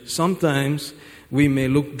attention, sometimes we may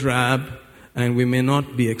look drab, and we may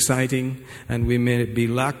not be exciting, and we may be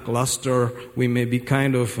lackluster, we may be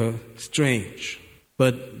kind of strange.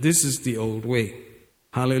 But this is the old way.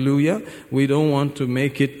 Hallelujah. We don't want to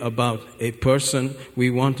make it about a person, we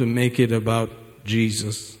want to make it about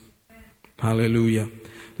Jesus. Hallelujah.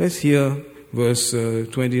 Let's hear verse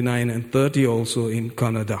 29 and 30 also in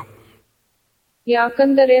Kannada.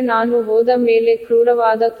 ಯಾಕಂದರೆ ನಾನು ಹೋದ ಮೇಲೆ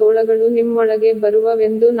ಕ್ರೂರವಾದ ತೋಳಗಳು ನಿಮ್ಮೊಳಗೆ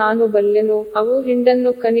ಬರುವವೆಂದು ನಾನು ಬಲ್ಲೆನು, ಅವು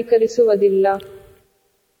ಹಿಂಡನ್ನು ಕನಿಕರಿಸುವುದಿಲ್ಲ.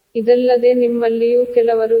 ಇದಲ್ಲದೆ ನಿಮ್ಮಲ್ಲಿಯೂ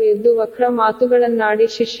ಕೆಲವರು ಎದ್ದು ವಕ್ರ ಮಾತುಗಳನ್ನಾಡಿ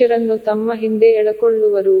ಶಿಷ್ಯರನ್ನು ತಮ್ಮ ಹಿಂದೆ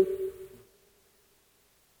ಎಳೆಕೊಳ್ಳುವರು.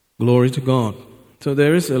 Glory to God. So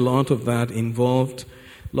there is a lot of that involved,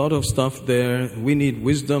 a lot of stuff there. We need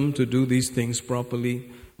wisdom to do these things properly.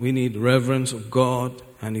 We need reverence of God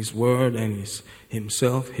and His Word and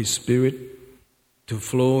Himself, His Spirit, to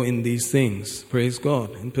flow in these things. Praise God.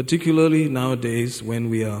 And particularly nowadays when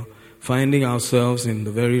we are finding ourselves in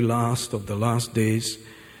the very last of the last days,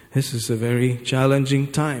 this is a very challenging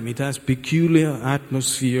time. It has peculiar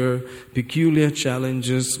atmosphere, peculiar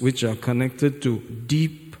challenges which are connected to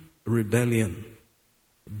deep rebellion,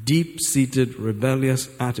 deep-seated rebellious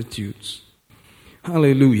attitudes.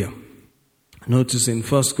 Hallelujah. Notice in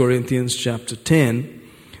 1 Corinthians chapter 10,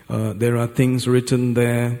 there are things written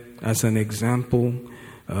there as an example,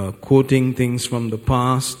 quoting things from the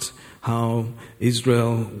past, how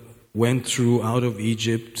Israel went through out of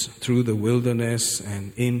Egypt, through the wilderness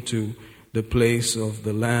and into the place of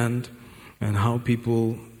the land, and how people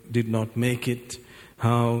did not make it,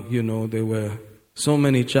 how, there were so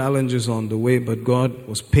many challenges on the way, but God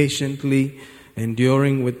was patiently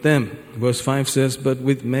enduring with them. Verse 5 says, but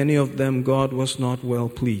with many of them God was not well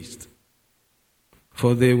pleased,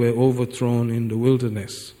 for they were overthrown in the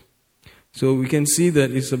wilderness. So we can see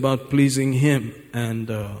that it's about pleasing Him and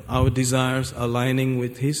our desires aligning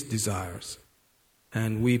with His desires.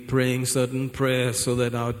 And we praying certain prayers so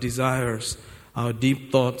that our desires, our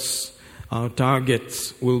deep thoughts, our targets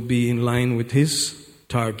will be in line with His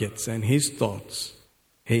targets and His thoughts.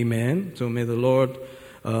 Amen. So may the Lord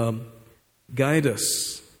guide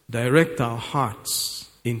us, direct our hearts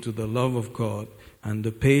into the love of God and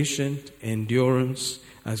the patient endurance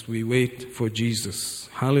as we wait for Jesus.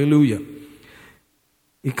 Hallelujah.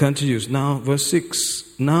 It continues. Now, verse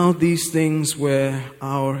 6. Now these things were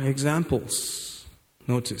our examples.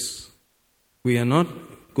 Notice, we are not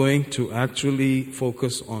going to actually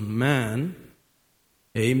focus on man,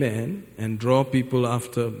 amen, and draw people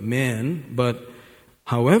after men, but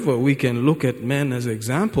however, we can look at men as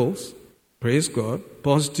examples, praise God,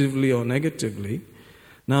 positively or negatively.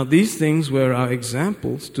 Now these things were our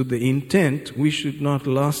examples to the intent we should not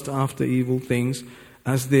lust after evil things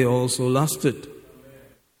as they also lusted.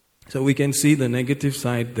 So we can see the negative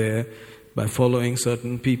side there by following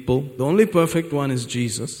certain people. The only perfect one is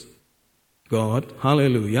Jesus, God,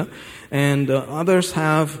 hallelujah. And others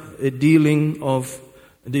have a dealing of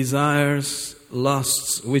desires,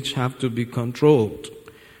 lusts, which have to be controlled.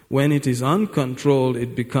 When it is uncontrolled,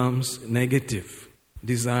 it becomes negative.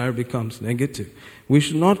 Desire becomes negative. We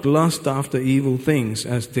should not lust after evil things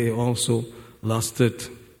as they also lusted.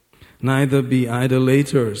 Neither be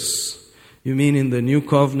idolaters. You mean in the new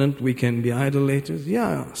covenant we can be idolaters?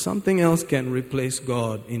 Yeah, something else can replace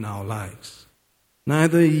God in our lives.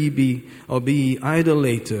 Neither be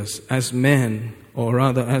idolaters as men, or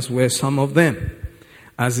rather as were some of them.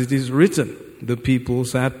 As it is written, the people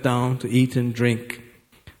sat down to eat and drink.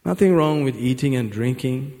 Nothing wrong with eating and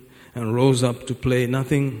drinking, and rose up to play.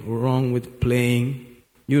 Nothing wrong with playing.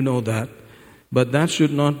 You know that. But that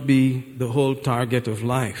should not be the whole target of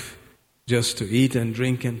life, just to eat and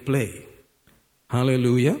drink and play.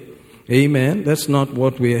 Hallelujah. Amen. That's not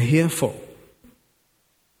what we are here for.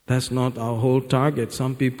 That's not our whole target.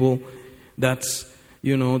 Some people, that's,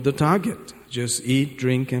 the target. Just eat,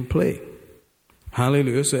 drink, and play.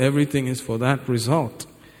 Hallelujah. So everything is for that result.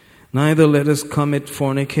 Neither let us commit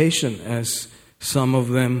fornication, as some of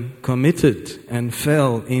them committed and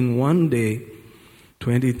fell in one day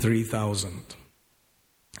 23,000.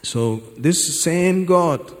 So this same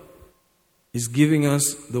God is giving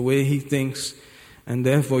us the way He thinks, and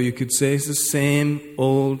therefore you could say it's the same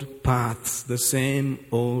old paths, the same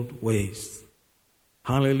old ways.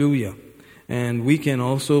 Hallelujah. And we can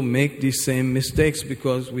also make these same mistakes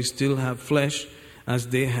because we still have flesh as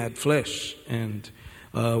they had flesh. And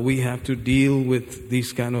we have to deal with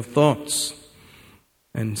these kind of thoughts.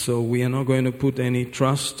 And so we are not going to put any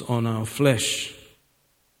trust on our flesh.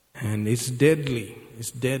 And it's deadly.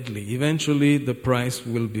 It's deadly. Eventually the price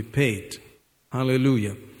will be paid.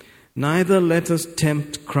 Hallelujah. Neither let us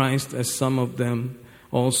tempt Christ as some of them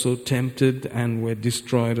also tempted and were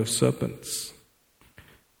destroyed of serpents.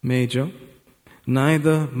 Major.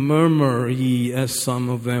 Neither murmur ye as some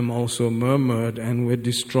of them also murmured and were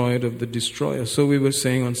destroyed of the destroyer. So we were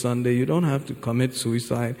saying on Sunday, you don't have to commit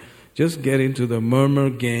suicide. Just get into the murmur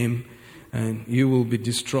game and you will be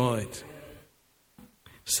destroyed.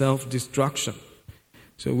 Self-destruction.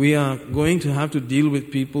 So we are going to have to deal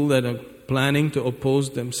with people that are planning to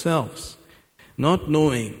oppose themselves, not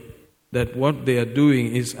knowing that what they are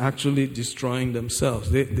doing is actually destroying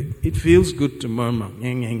themselves. It feels good to murmur,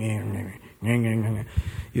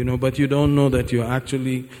 but you don't know that you're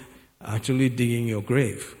actually digging your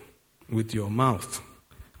grave with your mouth.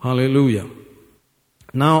 Hallelujah.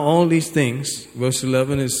 Now all these things, verse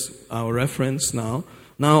 11 is our reference now.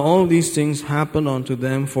 Now all these things happen unto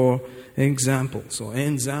them for examples or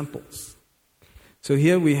ensamples. So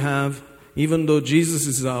here we have, even though Jesus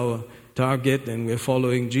is our target and we're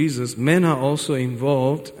following Jesus, men are also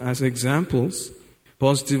involved as examples,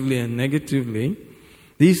 positively and negatively.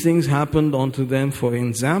 These things happened unto them for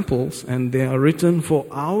examples, and they are written for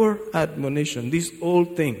our admonition. These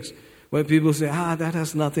old things, where people say, that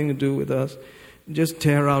has nothing to do with us. Just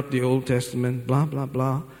tear out the Old Testament, blah, blah,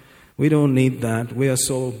 blah. We don't need that. We are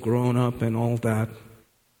so grown up and all that.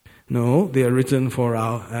 No, they are written for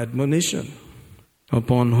our admonition,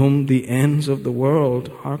 upon whom the ends of the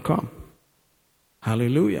world are come.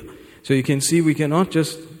 Hallelujah. So you can see we cannot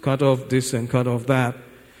just cut off this and cut off that.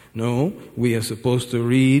 No, we are supposed to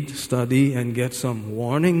read, study, and get some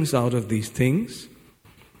warnings out of these things.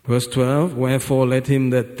 Verse 12, wherefore let him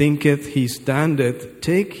that thinketh he standeth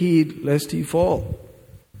take heed lest he fall.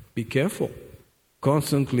 Be careful.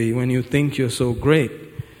 Constantly, when you think you're so great,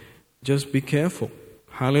 just be careful.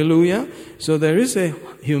 Hallelujah. So there is a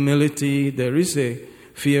humility, there is a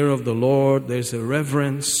fear of the Lord, there's a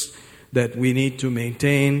reverence that we need to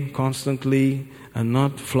maintain constantly and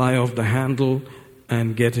not fly off the handle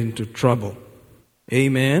and get into trouble.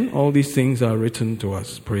 Amen. All these things are written to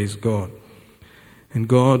us. Praise God. And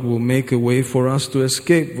God will make a way for us to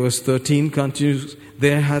escape. Verse 13 continues,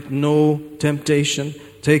 there hath no temptation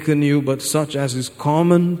taken you but such as is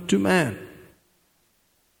common to man.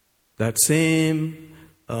 That same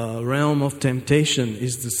realm of temptation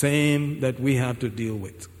is the same that we have to deal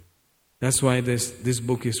with. That's why this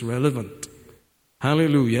book is relevant.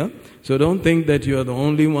 Hallelujah. So don't think that you are the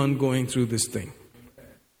only one going through this thing.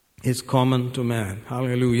 It's common to man.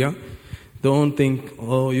 Hallelujah. Don't think,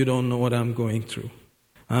 you don't know what I'm going through.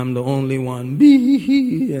 I'm the only one.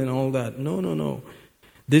 Be and all that. No.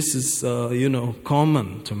 This is,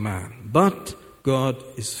 common to man. But God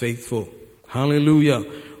is faithful. Hallelujah.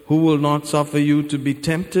 Who will not suffer you to be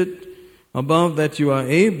tempted above that you are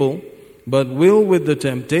able, but will with the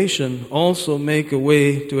temptation also make a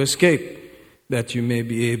way to escape, that you may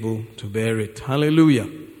be able to bear it. Hallelujah.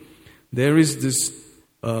 There is this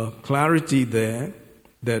clarity there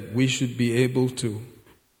that we should be able to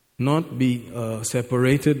not be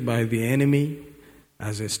separated by the enemy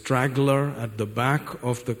as a straggler at the back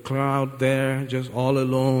of the crowd there, just all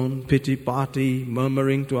alone, pity party,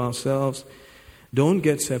 murmuring to ourselves. Don't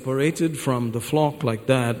get separated from the flock like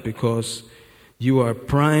that, because you are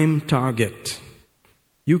prime target.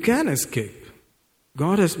 You can escape.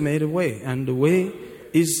 God has made a way, and the way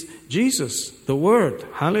is Jesus, the Word.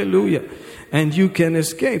 Hallelujah. And you can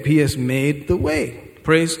escape. He has made the way.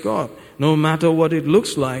 Praise God. No matter what it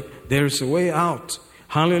looks like, there is a way out.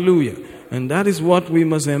 Hallelujah. And that is what we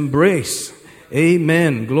must embrace.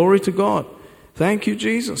 Amen. Glory to God. Thank you,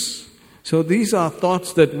 Jesus. So these are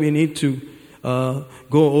thoughts that we need to go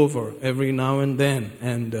over every now and then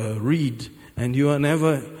and read. And you are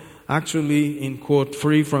never actually, in quote,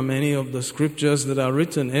 free from any of the scriptures that are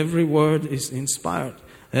written. Every word is inspired.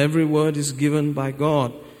 Every word is given by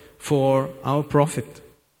God for our profit,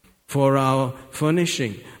 for our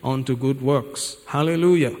furnishing unto good works.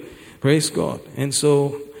 Hallelujah. Praise God. And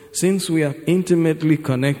so, since we are intimately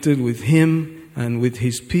connected with Him and with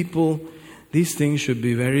His people, these things should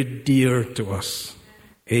be very dear to us.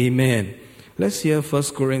 Amen. Let's hear 1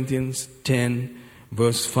 Corinthians 10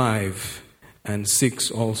 verse 5 and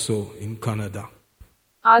 6 also in Kannada.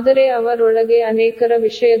 ಆದರೆ ಅವರೊಳಗೆ ಅನೇಕರ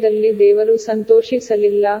ವಿಷಯದಲ್ಲಿ ದೇವರು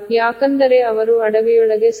ಸಂತೋಷಿಸಲಿಲ್ಲ, ಯಾಕಂದರೆ ಅವರು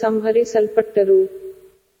ಅಡವಿಯೊಳಗೆ ಸಂಹರಿಸಲ್ಪಟ್ಟರು.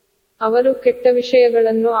 ಅವರು ಕೆಟ್ಟ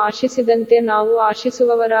ವಿಷಯಗಳನ್ನು ಆಶಿಸಿದಂತೆ ನಾವು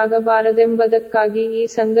ಆಶಿಸುವವರಾಗಬಾರದೆಂಬುದಕ್ಕಾಗಿ ಈ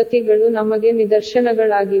ಸಂಗತಿಗಳು ನಮಗೆ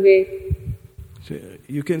ನಿದರ್ಶನಗಳಾಗಿವೆ. So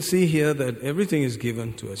you can see here that everything is given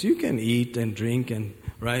to us. You can eat and drink and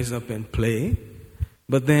rise up and play,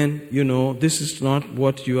 but then, this is not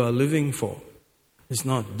what you are living for. It's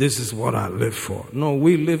not, this is what I live for. No,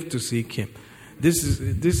 we live to seek Him. This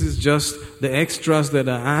is just the extras that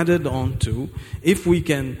are added on to. If we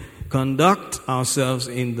can conduct ourselves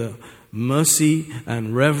in the mercy and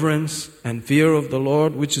reverence and fear of the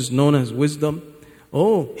Lord, which is known as wisdom,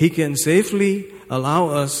 He can safely allow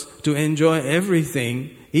us to enjoy everything,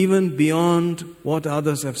 even beyond what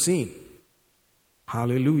others have seen.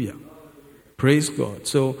 Hallelujah. Praise God.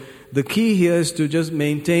 So the key here is to just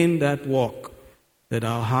maintain that walk, that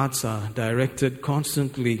our hearts are directed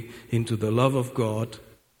constantly into the love of God,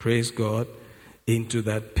 praise God, into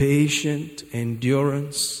that patient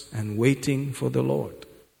endurance and waiting for the Lord.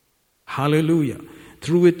 Hallelujah.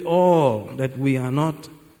 Through it all, that we are not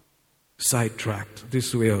sidetracked this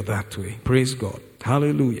way or that way. Praise God.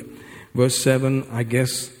 Hallelujah. Verse 7, I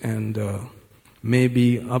guess, and maybe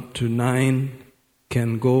up to 9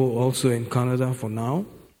 can go also in Kannada for now.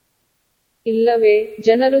 ಇಲ್ಲವೇ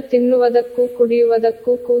ಜನರು ತಿನ್ನುವುದಕ್ಕೂ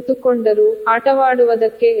ಕುಡಿಯುವುದಕ್ಕೂ ಕೂತುಕೊಂಡರು,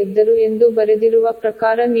 ಆಟವಾಡುವುದಕ್ಕೆ ಎದ್ದರು ಎಂದು ಬರೆದಿರುವ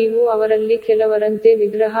ಪ್ರಕಾರ ನೀವು ಅವರಲ್ಲಿ ಕೆಲವರಂತೆ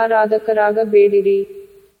ವಿಗ್ರಹಾರಾಧಕರಾಗಬೇಡಿರಿ.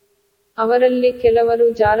 ಅವರಲ್ಲಿ ಕೆಲವರು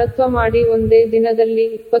ಜಾರತ್ವ ಮಾಡಿ ಒಂದೇ ದಿನದಲ್ಲಿ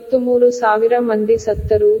 23,000 ಮಂದಿ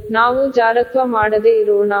ಸತ್ತರು, ನಾವು ಜಾರತ್ವ ಮಾಡದೆ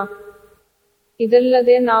ಇರೋಣ.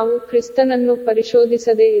 ಇದಲ್ಲದೆ ನಾವು ಕ್ರಿಸ್ತನನ್ನು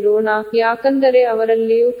ಪರಿಶೋಧಿಸದೆ ಇರೋಣ, ಯಾಕಂದರೆ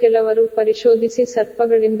ಅವರಲ್ಲಿಯೂ ಕೆಲವರು ಪರಿಶೋಧಿಸಿ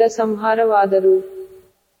ಸರ್ಪಗಳಿಂದ ಸಂಹಾರವಾದರು.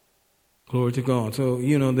 Glory to God. So,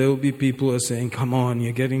 there will be people who are saying, come on,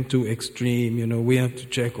 you're getting too extreme. We have to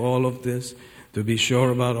check all of this to be sure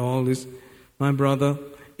about all this. My brother,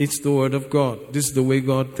 it's the Word of God. This is the way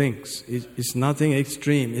God thinks. It's nothing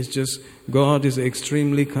extreme. It's just God is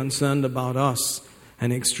extremely concerned about us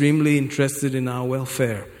and extremely interested in our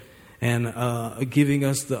welfare and giving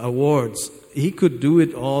us the awards. He could do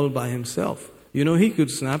it all by Himself. He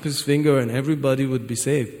could snap His finger and everybody would be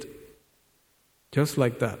saved. Just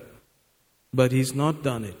like that. But He's not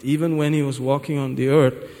done it. Even when He was walking on the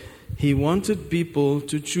earth, He wanted people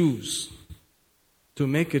to choose, to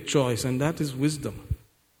make a choice, and that is wisdom.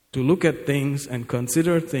 To look at things and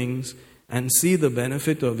consider things and see the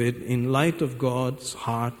benefit of it in light of God's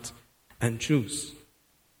heart and choose.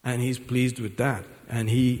 And He's pleased with that. And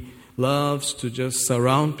He loves to just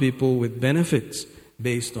surround people with benefits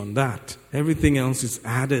based on that. Everything else is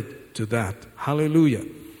added to that. Hallelujah.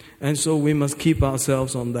 And so we must keep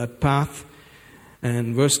ourselves on that path.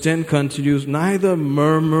 And verse 10 continues, neither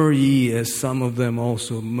murmur ye as some of them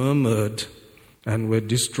also murmured and were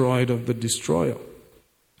destroyed of the destroyer.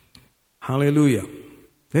 Hallelujah.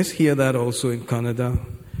 Let's hear that also in Kannada.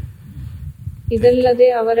 ಇದಲ್ಲದೆ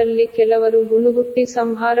ಅವರಲ್ಲಿ ಕೆಲವರು ಗುಣುಗುಟ್ಟಿ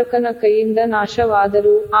ಸಂಹಾರಕನ ಕೈಯಿಂದ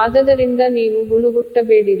ನಾಶವಾದರು, ಆದದರಿಂದ ನೀವು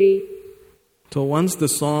ಗುಣುಗುಟ್ಟಬೇಡಿರಿ. So once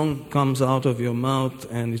the song comes out of your mouth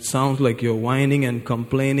and it sounds like you're whining and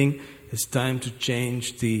complaining, it's time to change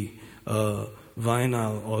the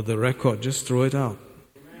vinyl or the record. Just throw it out.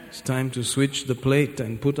 It's time to switch the plate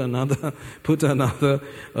and put another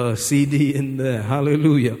CD in there.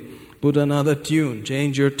 Hallelujah. Put another tune.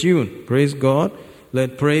 Change your tune. Praise God.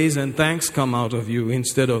 Let praise and thanks come out of you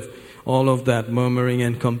instead of all of that murmuring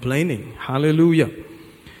and complaining. Hallelujah.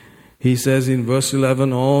 He says in verse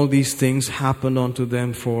 11, all these things happened unto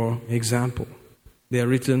them for example. They are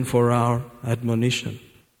written for our admonition,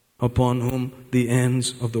 upon whom the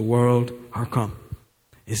ends of the world are come.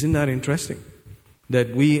 Isn't that interesting?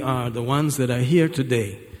 That we are the ones that are here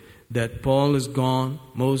today. That Paul is gone,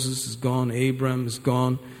 Moses is gone, Abraham is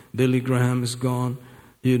gone, Billy Graham is gone.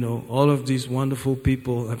 All of these wonderful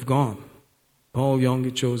people have gone. Paul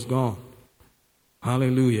Yonggi-cho is gone.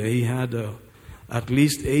 Hallelujah. He had at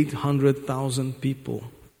least 800,000 people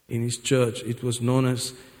in his church. It was known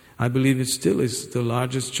as, I believe it still is, the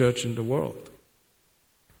largest church in the world.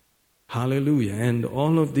 Hallelujah. And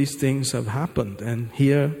all of these things have happened. And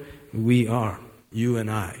here we are, you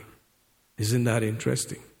and I. Isn't that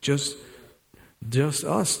interesting? Just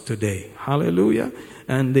us today. Hallelujah.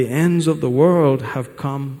 And the ends of the world have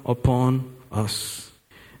come upon us.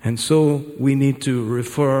 And so we need to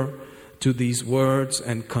refer to these words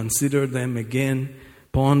and consider them again,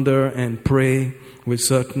 ponder and pray with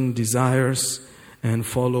certain desires and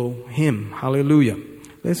follow Him. Hallelujah.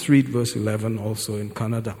 Let's read verse 11 also in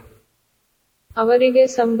Kannada. ಅವರಿಗೆ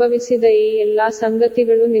ಸಂಭವಿಸಿದ ಈ ಎಲ್ಲಾ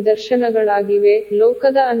ಸಂಗತಿಗಳು ನಿದರ್ಶನಗಳಾಗಿವೆ.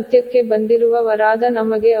 ಲೋಕದ ಅಂತ್ಯಕ್ಕೆ ಬಂದಿರುವವರಾದ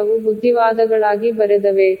ನಮಗೆ ಅವು ಬುದ್ಧಿವಾದಗಳಾಗಿ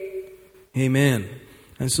ಬರೆದವೆ. Amen.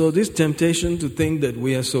 And so this temptation to think that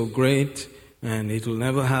we are so great and it will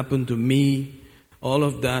never happen to me, all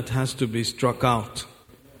of that has to be struck out.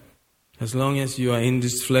 As long as you are in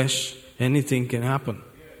this flesh, anything can happen.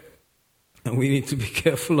 And we need to be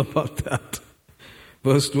careful about that.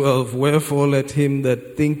 Verse 12, wherefore let him that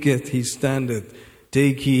thinketh he standeth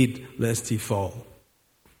take heed lest he fall.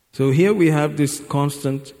 So here we have this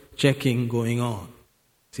constant checking going on.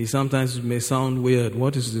 See, sometimes it may sound weird.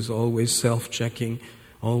 What is this always self-checking,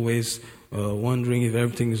 always wondering if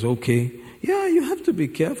everything is okay? Yeah, you have to be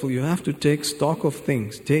careful. You have to take stock of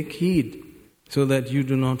things. Take heed so that you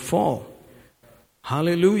do not fall.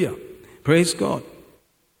 Hallelujah. Praise God.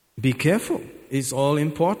 Be careful. It's all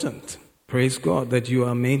important. Praise God that you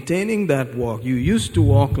are maintaining that walk. You used to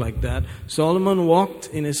walk like that. Solomon walked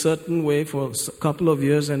in a certain way for a couple of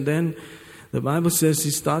years, and then the Bible says he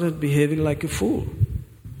started behaving like a fool.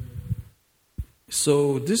 So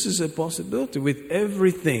this is a possibility. With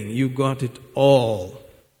everything, you got it all.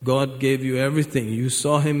 God gave you everything. You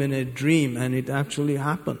saw Him in a dream, and it actually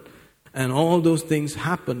happened. And all those things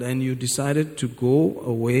happened, and you decided to go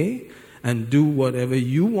away and do whatever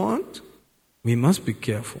you want. We must be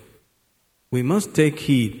careful. We must take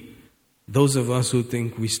heed, those of us who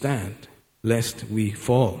think we stand, lest we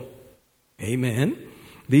fall. Amen.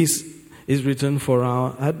 This is written for our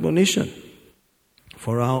admonition,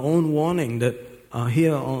 for our own warning that are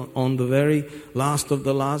here on the very last of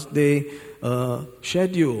the last day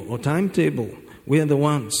schedule or timetable. We are the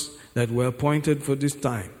ones that were appointed for this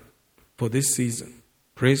time, for this season.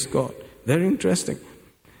 Praise God. Very interesting.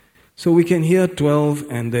 So we can hear 12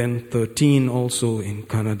 and then 13 also in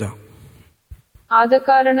Kannada. ಆದ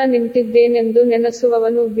ಕಾರಣ ನಿಂತಿದ್ದೇನೆಂದು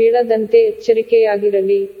ನೆನಸುವವನು ಬೀಳದಂತೆ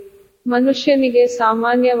ಎಚ್ಚರಿಕೆಯಾಗಿರಲಿ. ಮನುಷ್ಯನಿಗೆ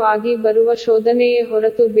ಸಾಮಾನ್ಯವಾಗಿ ಬರುವ ಶೋಧನೆಯೇ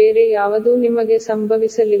ಹೊರತು ಬೇರೆ ಯಾವುದೂ ನಿಮಗೆ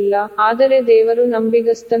ಸಂಭವಿಸಲಿಲ್ಲ. ಆದರೆ ದೇವರು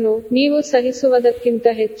ನಂಬಿಗಸ್ತನು, ನೀವು ಸಹಿಸುವುದಕ್ಕಿಂತ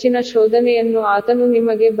ಹೆಚ್ಚಿನ ಶೋಧನೆಯನ್ನು ಆತನು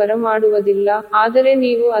ನಿಮಗೆ ಬರಮಾಡುವುದಿಲ್ಲ. ಆದರೆ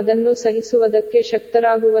ನೀವು ಅದನ್ನು ಸಹಿಸುವುದಕ್ಕೆ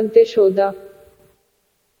ಶಕ್ತರಾಗುವಂತೆ ಶೋಧ.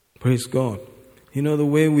 Praise God. You know,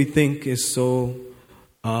 the way we think is so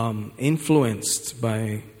influenced by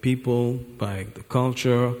people, by the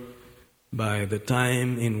culture, by the time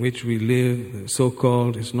in which we live.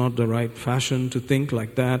 So-called, it's not the right fashion to think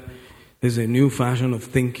like that. There's a new fashion of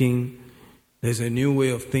thinking. There's a new way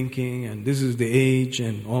of thinking, and this is the age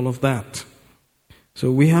and all of that. So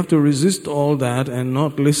we have to resist all that and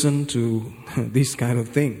not listen to these kind of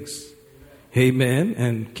things. Amen.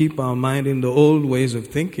 And keep our mind in the old ways of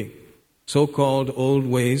thinking. So-called old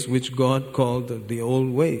ways, which God called the old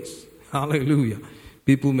ways. Hallelujah.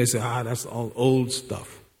 People may say, that's all old stuff.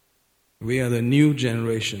 We are the new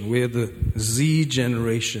generation. We are the Z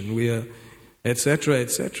generation. We are etc.,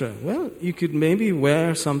 etc. Well, you could maybe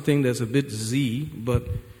wear something that's a bit Z, but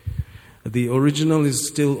the original is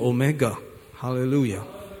still Omega. Hallelujah.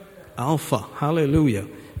 Alpha. Hallelujah.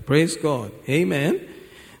 Praise God. Amen.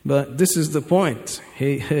 But this is the point.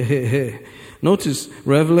 Hey. Notice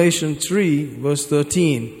Revelation 3, verse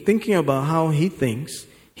 13. Thinking about how he thinks,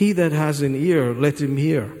 he that has an ear, let him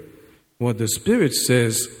hear what the Spirit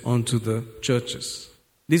says unto the churches.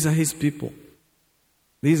 These are his people.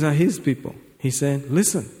 These are his people. He said,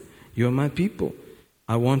 listen, you're my people.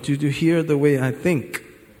 I want you to hear the way I think.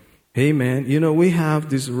 Amen. You know, we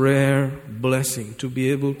have this rare blessing to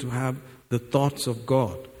be able to have the thoughts of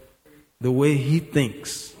God, the way He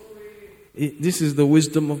thinks. This is the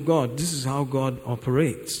wisdom of God. This is how God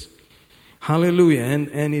operates. Hallelujah.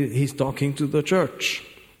 And He's talking to the church.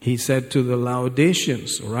 He said to the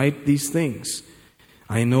Laodiceans, write these things.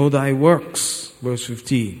 I know thy works, verse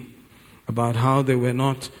 15, about how they were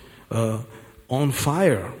not on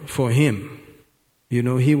fire for Him. You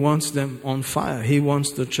know, He wants them on fire. He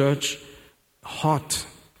wants the church hot,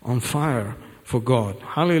 on fire for God.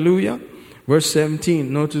 Hallelujah. Verse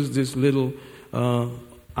 17, notice this little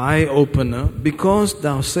eye-opener. Because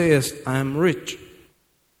thou sayest, I am rich,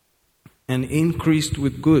 and increased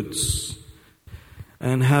with goods,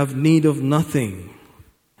 and have need of nothing,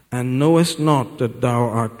 and knowest not that thou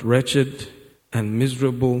art wretched, and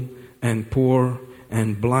miserable, and poor,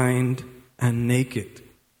 and blind, and naked.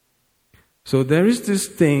 So there is this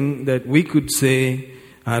thing that we could say,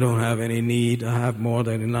 I don't have any need, I have more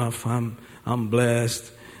than enough, I'm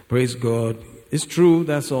blessed, praise God. It's true,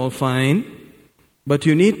 that's all fine, but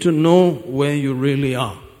you need to know where you really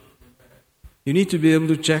are. You need to be able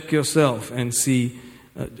to check yourself and see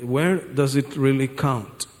where does it really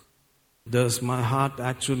count. Does my heart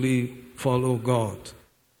actually follow God?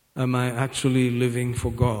 Am I actually living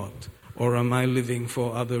for God? Or am I living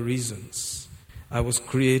for other reasons? I was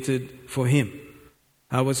created for Him.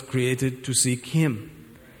 I was created to seek Him.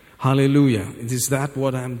 Hallelujah. Is that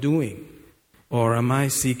what I'm doing? Or am I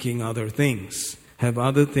seeking other things? Have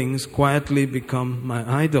other things quietly become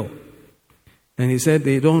my idol? And he said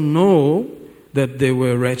they don't know that they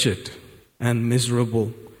were wretched and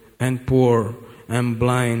miserable and poor and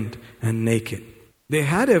blind and naked. They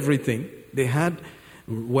had everything. They had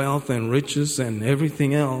wealth and riches and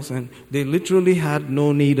everything else, and they literally had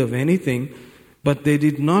no need of anything, but they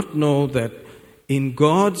did not know that in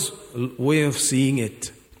God's way of seeing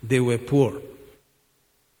it, they were poor.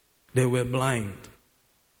 They were blind.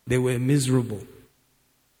 They were miserable.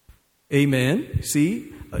 Amen.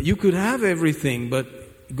 See, you could have everything, but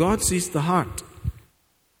God sees the heart.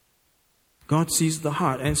 God sees the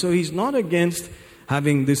heart. And so He's not against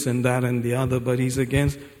having this and that and the other, but He's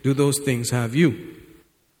against, do those things have you?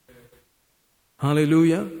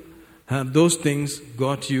 Hallelujah. Have those things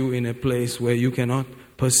got you in a place where you cannot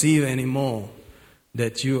perceive anymore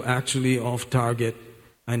that you actually off target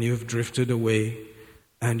and you've drifted away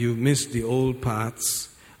and you've missed the old paths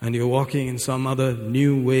and you're walking in some other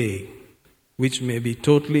new way, which may be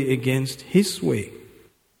totally against His way.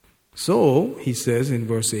 So, he says in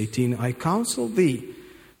verse 18, I counsel thee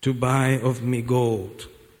to buy of me gold,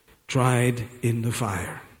 tried in the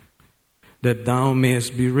fire, that thou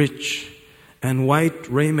mayest be rich, and white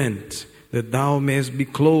raiment, that thou mayest be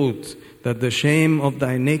clothed, that the shame of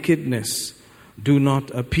thy nakedness do not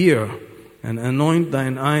appear, and anoint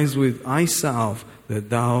thine eyes with eye salve, that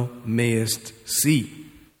thou mayest see.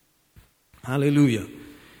 Hallelujah.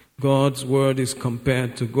 God's word is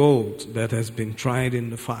compared to gold that has been tried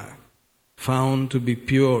in the fire, found to be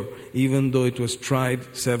pure, even though it was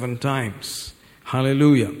tried 7 times.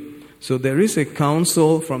 Hallelujah. So there is a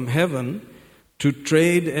counsel from heaven to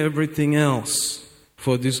trade everything else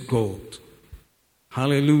for this gold.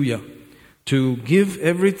 Hallelujah. To give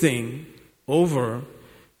everything over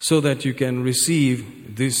so that you can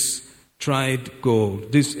receive this tried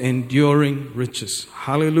gold, this enduring riches.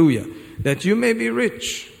 Hallelujah. That you may be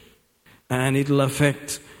rich, and it'll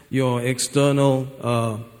affect your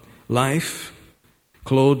external life,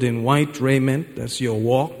 clothed in white raiment. That's your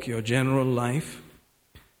walk, your general life.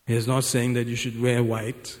 He's not saying that you should wear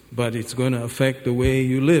white, but it's going to affect the way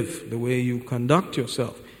you live, the way you conduct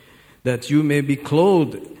yourself. That you may be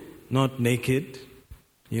clothed, not naked,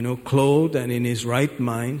 clothed and in his right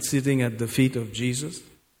mind, sitting at the feet of Jesus.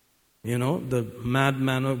 The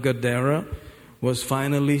madman of Gadara was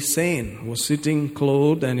finally sane, was sitting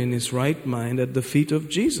clothed and in his right mind at the feet of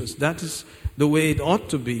Jesus. That is the way it ought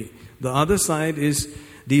to be. The other side is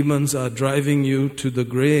demons are driving you to the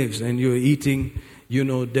graves and you're eating,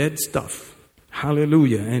 dead stuff.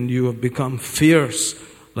 Hallelujah. And you have become fierce,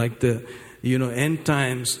 like the, end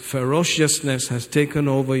times ferociousness has taken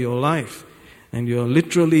over your life. And you're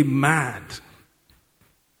literally mad.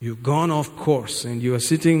 You've gone off course and you are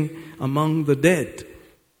sitting among the dead,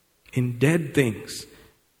 in dead things,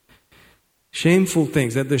 shameful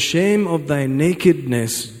things, that the shame of thy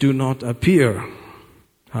nakedness do not appear.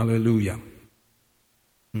 Hallelujah.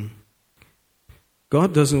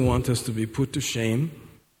 God doesn't want us to be put to shame.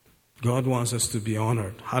 God wants us to be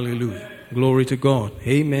honored. Hallelujah. Glory to God.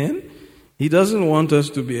 Amen. He doesn't want us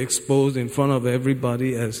to be exposed in front of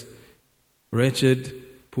everybody as wretched,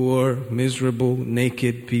 poor, miserable,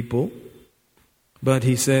 naked people. But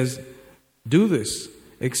He says, do this.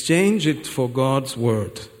 Exchange it for God's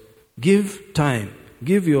word. Give time.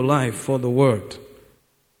 Give your life for the word.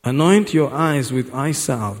 Anoint your eyes with eye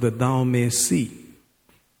salve that thou mayest see.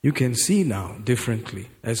 You can see now differently.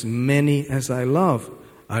 As many as I love,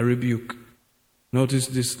 I rebuke. Notice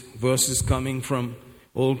this verse is coming from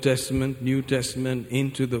Old Testament, New Testament,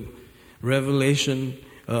 into the Revelation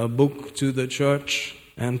book to the church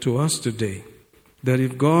and to us today. That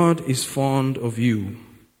if God is fond of you,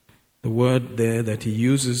 the word there that He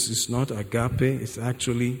uses is not agape, it's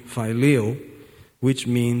actually phileo, which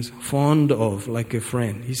means fond of, like a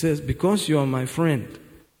friend. He says, because you are my friend,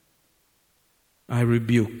 I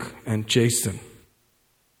rebuke and chasten.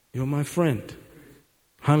 You're my friend.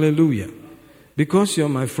 Hallelujah. Because you're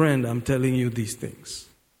my friend, I'm telling you these things.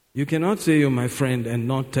 You cannot say you're my friend and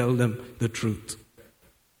not tell them the truth.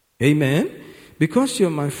 Amen? Because you're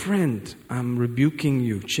my friend, I'm rebuking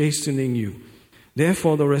you, chastening you.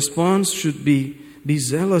 Therefore, the response should be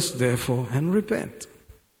zealous, therefore, and repent.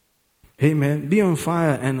 Amen. Be on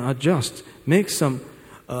fire and adjust. Make some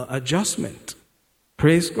adjustment.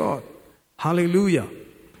 Praise God. Hallelujah.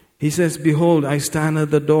 He says, behold, I stand at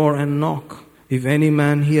the door and knock. If any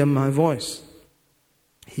man hear my voice,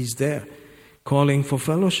 he's there, calling for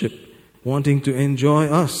fellowship, wanting to enjoy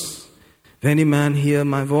us. If any man hear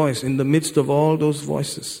my voice in the midst of all those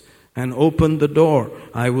voices and open the door,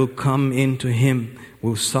 I will come into him,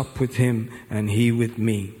 will sup with him, and he with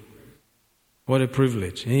me. What a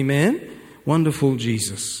privilege. Amen? Wonderful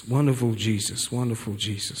Jesus, wonderful Jesus, wonderful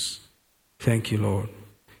Jesus. Thank you, Lord.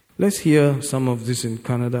 Let's hear some of this in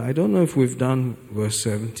Kannada. I don't know if we've done verse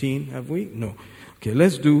 17, have we? No. Okay,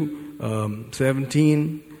 let's do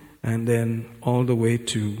 17 and then all the way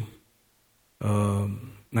to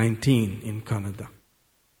 19 in Kannada.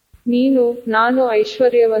 ನೀನು ನಾನು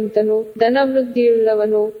ಐಶ್ವರ್ಯವಂತನು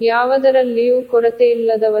ಧನವೃದ್ಧಿಯುಳ್ಳವನು ಯಾವುದರಲ್ಲಿಯೂ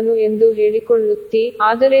ಕೊರತೆಯಿಲ್ಲದವನು ಎಂದು ಹೇಳಿಕೊಳ್ಳುತ್ತಿ,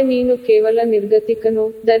 ಆದರೆ ನೀನು ಕೇವಲ ನಿರ್ಗತಿಕನು,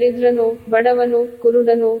 ದರಿದ್ರನು, ಬಡವನು,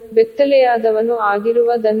 ಕುರುಡನು, ಬೆತ್ತಲೆಯಾದವನು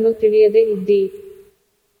ಆಗಿರುವುದನ್ನು ತಿಳಿಯದೆ ಇದ್ದಿ.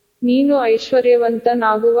 ನೀನು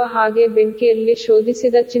ಐಶ್ವರ್ಯವಂತನಾಗುವ ಹಾಗೆ ಬೆಂಕಿಯಲ್ಲಿ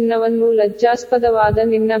ಶೋಧಿಸಿದ ಚಿನ್ನವನ್ನು ಲಜ್ಜಾಸ್ಪದವಾದ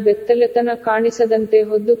ನಿನ್ನ ಬೆತ್ತಲೆತನ ಕಾಣಿಸದಂತೆ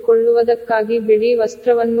ಹೊದ್ದುಕೊಳ್ಳುವುದಕ್ಕಾಗಿ ಬಿಳಿ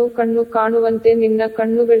ವಸ್ತ್ರವನ್ನು ಕಣ್ಣು ಕಾಣುವಂತೆ ನಿನ್ನ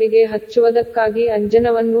ಕಣ್ಣುಗಳಿಗೆ ಹಚ್ಚುವುದಕ್ಕಾಗಿ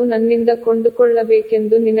ಅಂಜನವನ್ನು ನನ್ನಿಂದ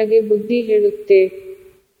ಕೊಂಡುಕೊಳ್ಳಬೇಕೆಂದು ನಿನಗೆ ಬುದ್ಧಿ ಹೇಳುತ್ತೆ.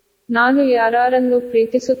 ನಾನು ಯಾರನ್ನು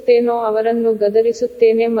ಪ್ರೀತಿಸುತ್ತೇನೋ ಅವರನ್ನು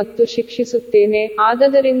ಗದರಿಸುತ್ತೇನೆ ಮತ್ತು ಶಿಕ್ಷಿಸುತ್ತೇನೆ.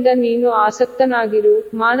 ಆದದರಿಂದ ನೀನು ಆಸಕ್ತನಾಗಿರು,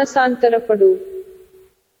 ಮಾನಸಾಂತರಪಡು.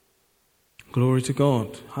 Glory to God.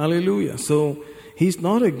 Hallelujah. So he's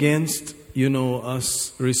not against, us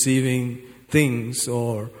receiving things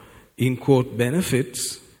or, in quote, benefits,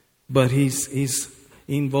 but he's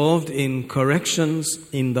involved in corrections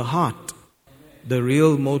in the heart. The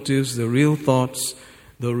real motives, the real thoughts,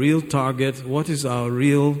 the real target. What is our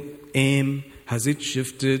real aim? Has it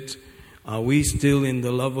shifted? Are we still in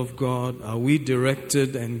the love of God? Are we directed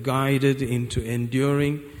and guided into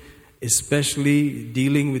enduring, especially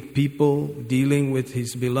dealing with people, dealing with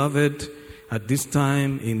His beloved at this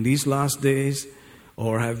time, in these last days?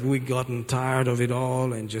 Or have we gotten tired of it all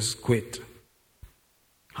and just quit?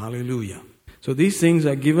 Hallelujah. So these things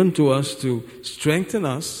are given to us to strengthen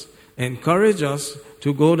us, encourage us to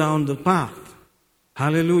go down the path.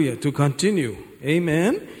 Hallelujah. To continue.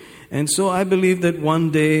 Amen. And so I believe that one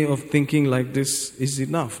day of thinking like this is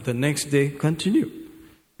enough. The next day, continue.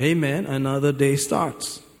 Amen. Another day starts.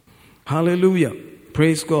 Hallelujah.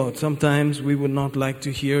 Praise God. Sometimes we would not like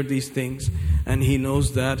to hear these things, and He knows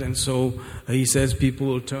that, and so He says people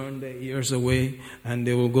will turn their ears away and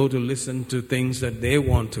they will go to listen to things that they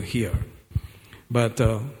want to hear. But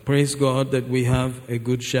praise God that we have a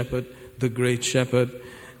good shepherd, the great shepherd,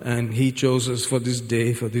 and He chose us for this day,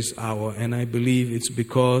 for this hour, and I believe it's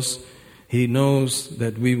because He knows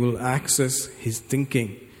that we will access His thinking.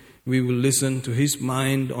 We will listen to His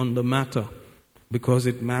mind on the matter, because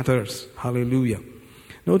it matters. Hallelujah.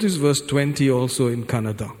 Notice verse 20 also in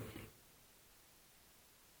Kannada.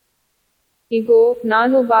 ಇಗೋ,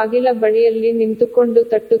 ನಾನು ಬಾಗಿಲ ಬಳಿಯಲ್ಲಿ ನಿಂತುಕೊಂಡು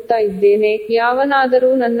ತಟ್ಟುತ್ತಾ ಇದ್ದೇನೆ. ಯಾವನಾದರೂ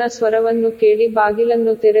ನನ್ನ ಸ್ವರವನ್ನು ಕೇಳಿ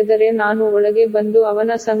ಬಾಗಿಲನ್ನು ತೆರೆದರೆ ನಾನು ಒಳಗೆ ಬಂದು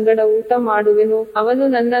ಅವನ ಸಂಗಡ ಊಟ ಮಾಡುವೆನು, ಅವನು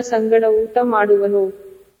ನನ್ನ ಸಂಗಡ ಊಟ ಮಾಡುವನು.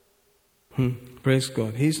 Praise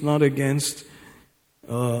God. He's not against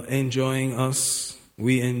enjoying us,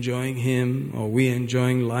 we enjoying Him, or we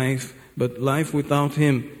enjoying life. But life without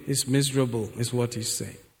Him is miserable, is what He's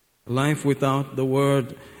saying. Life without the Word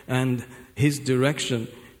and His direction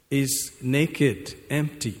is naked,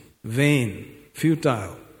 empty, vain,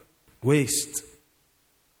 futile, waste.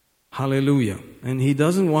 Hallelujah. And He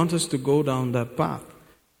doesn't want us to go down that path.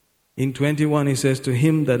 In 21 He says, to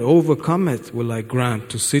him that overcometh will I grant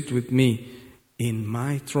to sit with me in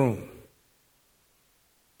my throne.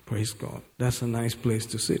 Praise God. That's a nice place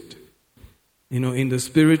to sit. In the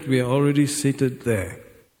spirit we are already seated there.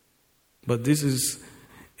 But this is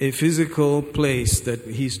a physical place that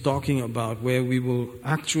He's talking about, where we will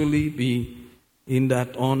actually be in that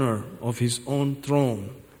honor of His own throne,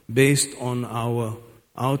 based on our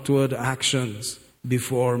outward actions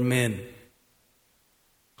before men.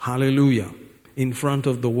 Hallelujah. In front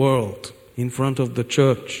of the world, in front of the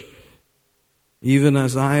church. Even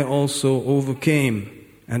as I also overcame,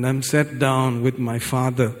 and am set down with my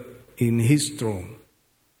Father in His throne.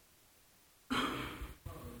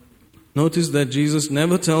 Notice that Jesus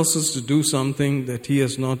never tells us to do something that He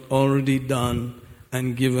has not already done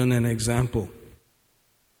and given an example.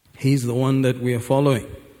 He's the one that we are following.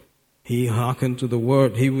 He hearkened to the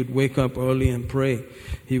word. He would wake up early and pray.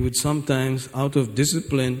 He would sometimes, out of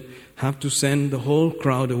discipline, have to send the whole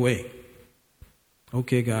crowd away.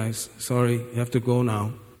 Okay, guys, sorry, you have to go now.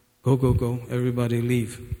 Go. Everybody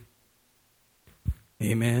leave.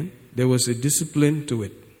 Amen. There was a discipline to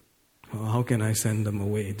it. How can I send them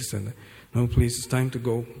away? No, please, it's time to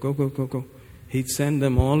go. Go. He'd send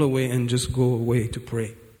them all away and just go away to pray.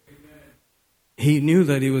 He knew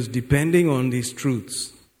that he was depending on these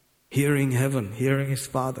truths, hearing heaven, hearing his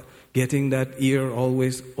Father, getting that ear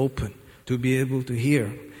always open to be able to hear.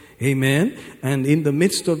 Amen. And in the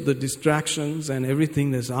midst of the distractions and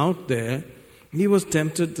everything that's out there, he was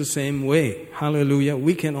tempted the same way. Hallelujah.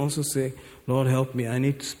 We can also say, Lord, help me. I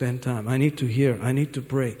need to spend time. I need to hear. I need to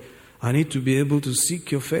pray. I need to be able to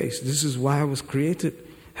seek your face. This is why I was created.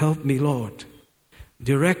 Help me, Lord.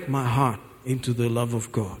 Direct my heart into the love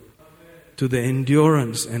of God, to the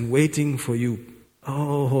endurance and waiting for you.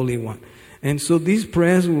 Oh, Holy One. And so these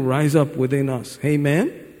prayers will rise up within us. Amen.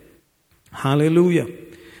 Hallelujah.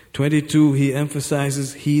 22, he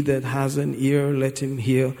emphasizes, he that has an ear, let him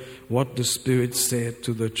hear what the Spirit said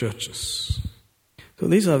to the churches. So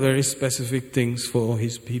these are very specific things for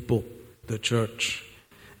his people, the church.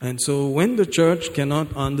 And so when the church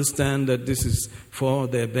cannot understand that this is for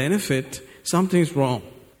their benefit, something's wrong.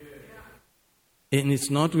 And it's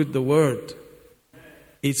not with the word.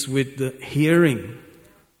 It's with the hearing.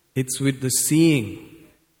 It's with the seeing.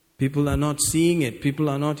 People are not seeing it. People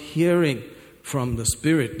are not hearing from the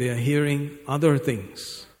Spirit. They are hearing other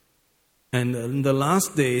things. And in the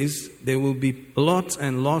last days, there will be lots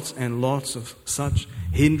and lots and lots of such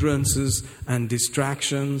hindrances and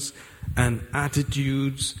distractions and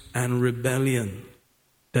attitudes and rebellion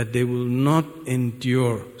that they will not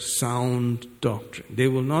endure sound doctrine. They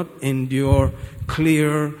will not endure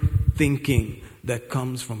clear thinking that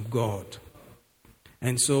comes from God.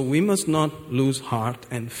 And so we must not lose heart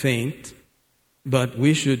and faint, but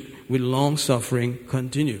we should, with long suffering,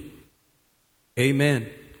 continue. Amen.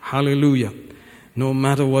 Hallelujah. No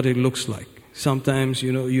matter what it looks like. Sometimes,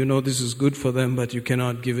 you know this is good for them, but you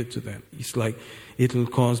cannot give it to them. It's like it'll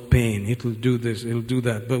cause pain. It'll do this. It'll do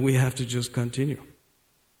that. But we have to just continue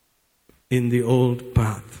in the old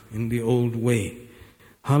path, in the old way.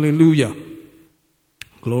 Hallelujah.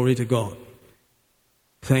 Glory to God.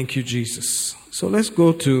 Thank you, Jesus. So let's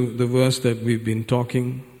go to the verse that we've been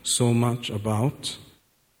talking so much about.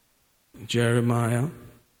 Jeremiah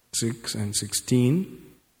 6 and 16.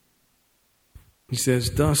 He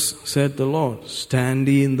says, thus said the Lord, stand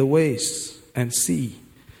ye in the ways and see,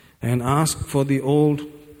 and ask for the old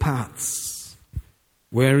paths.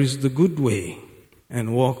 Where is the good way?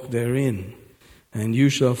 And walk therein, and you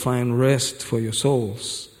shall find rest for your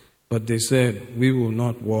souls. But they said, we will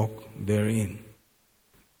not walk therein.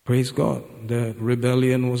 Praise God. The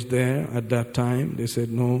rebellion was there at that time. They said,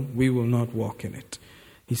 no, we will not walk in it.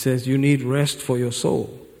 He says, you need rest for your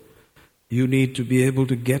soul. You need to be able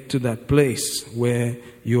to get to that place where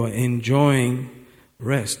you are enjoying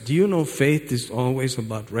rest. Do you know faith is always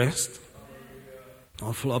about rest?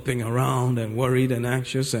 Not flopping around and worried and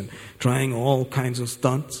anxious and trying all kinds of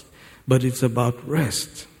stunts. But it's about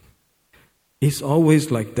rest. It's always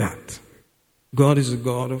like that. God is a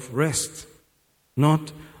God of rest.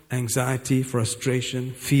 Not anxiety,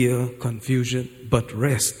 frustration, fear, confusion, but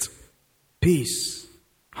rest. Peace.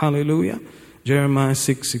 Hallelujah. Jeremiah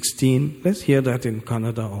 6:16. Let's hear that in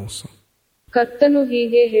Kannada also. ಕರ್ತನು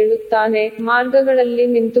ಹೀಗೆ ಹೇಳುತ್ತಾನೆ, ಮಾರ್ಗಗಳಲ್ಲಿ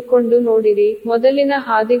ನಿಂತುಕೊಂಡು ನೋಡಿರಿ, ಮೊದಲಿನ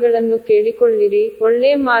ಹಾದಿಗಳನ್ನು ಕೇಳಿಕೊಳ್ಳಿರಿ,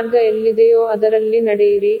 ಒಳ್ಳೆ ಮಾರ್ಗ ಎಲ್ಲಿದೆಯೋ ಅದರಲ್ಲಿ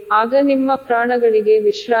ನಡೆಯಿರಿ, ಆಗ ನಿಮ್ಮ ಪ್ರಾಣಗಳಿಗೆ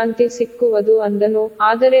ವಿಶ್ರಾಂತಿ ಸಿಕ್ಕುವುದು ಅಂದನು.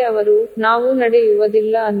 ಆದರೆ ಅವರು, ನಾವು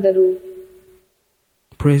ನಡೆಯುವುದಿಲ್ಲ ಅಂದರು.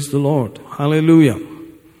 Praise the Lord. Hallelujah.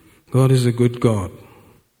 God is a good God.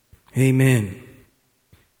 Amen.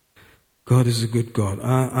 God is a good God.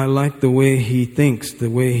 I like the way He thinks,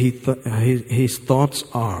 the way His thoughts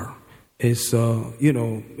are.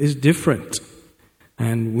 Is different.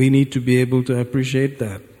 And we need to be able to appreciate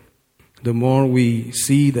that. The more we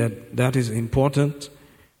see that is important,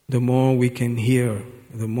 the more we can hear,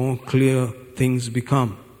 the more clear things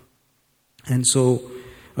become. And so,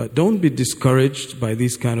 don't be discouraged by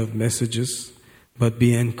these kind of messages, but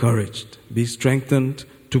be encouraged. Be strengthened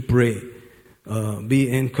to pray. Be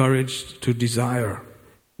encouraged to desire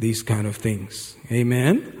these kind of things.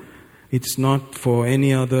 Amen? It's not for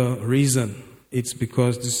any other reason. It's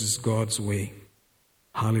because this is God's way.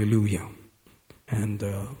 Hallelujah. And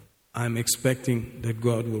I'm expecting that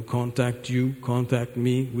God will contact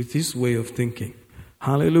me with His way of thinking.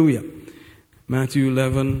 Hallelujah. Matthew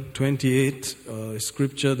 11:28,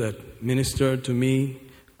 scripture that ministered to me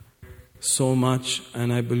so much, and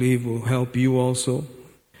I believe will help you also.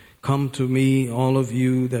 Come to me, all of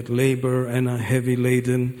you that labor and are heavy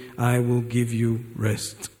laden, I will give you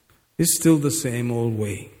rest. It's still the same old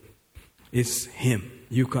way. It's Him.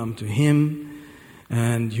 You come to Him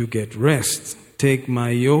and you get rest. Take my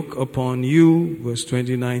yoke upon you, verse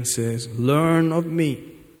 29 says, learn of me.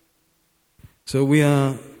 So we are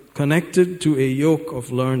connected to a yoke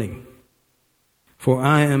of learning. For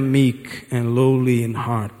I am meek and lowly in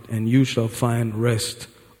heart, and you shall find rest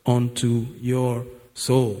unto your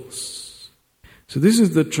souls. So this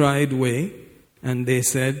is the tried way. And they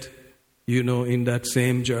said, in that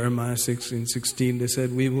same Jeremiah 16, they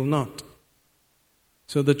said, we will not.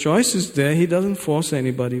 So the choice is there. He doesn't force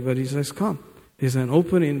anybody, but he says, come. It's an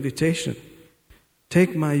open invitation.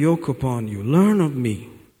 Take my yoke upon you. Learn of me.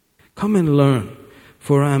 Come and learn.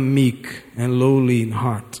 For I am meek and lowly in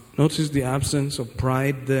heart. Notice the absence of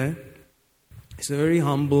pride there. It's a very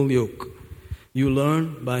humble yoke. You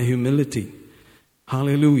learn by humility.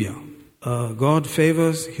 Hallelujah. God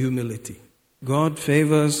favors humility. God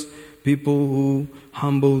favors people who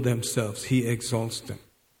humble themselves. He exalts them.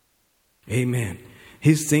 Amen.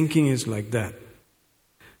 His thinking is like that.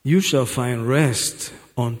 You shall find rest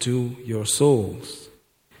unto your souls.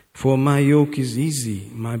 For my yoke is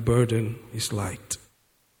easy, my burden is light.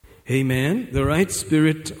 Amen. The right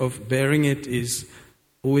spirit of bearing it is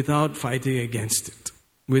without fighting against it,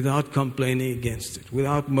 without complaining against it,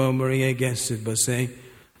 without murmuring against it, but saying,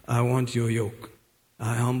 I want your yoke.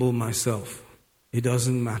 I humble myself. It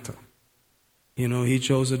doesn't matter. He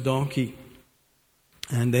chose a donkey,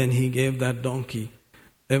 and then he gave that donkey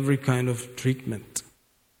every kind of treatment.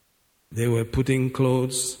 They were putting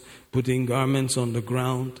clothes, putting garments on the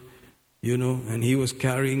ground, and he was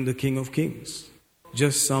carrying the King of Kings.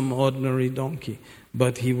 Just some ordinary donkey.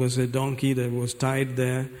 But he was a donkey that was tied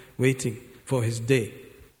there waiting for his day.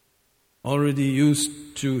 Already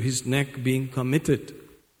used to his neck being committed.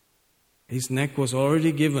 His neck was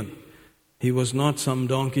already given. He was not some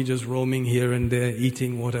donkey just roaming here and there,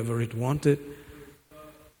 eating whatever it wanted.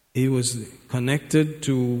 He was connected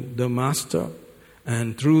to the master,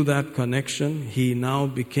 and through that connection, he now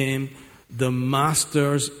became the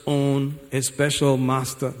master's own, a special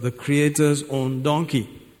master, the creator's own donkey.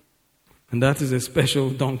 And that is a special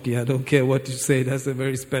donkey. I don't care what you say, that's a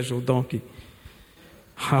very special donkey.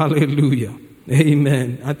 Hallelujah.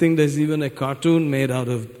 Amen. I think there's even a cartoon made out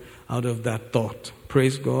of that thought.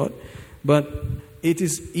 Praise God. But it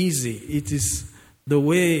is easy. It is the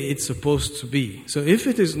way it's supposed to be. So if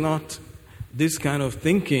it is not this kind of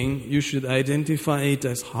thinking, you should identify it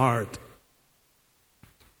as hard.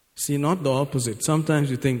 See, not the opposite.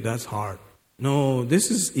 Sometimes you think that's hard. No,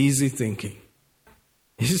 this is easy thinking.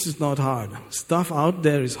 This is not hard. Stuff out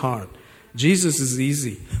there is hard. Jesus is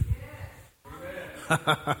easy.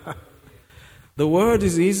 The word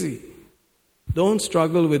is easy. Don't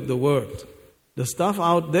struggle with the word. The stuff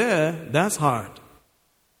out there, that's hard.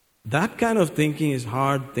 That kind of thinking is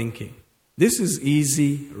hard thinking. This is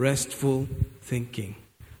easy, restful thinking.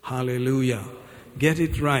 Hallelujah. Get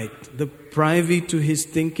it right. The privy to his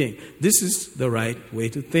thinking. This is the right way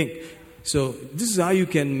to think. So this is how you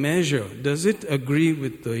can measure. Does it agree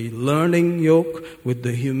with the learning yoke, with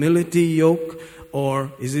the humility yoke,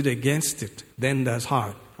 or is it against it? Then that's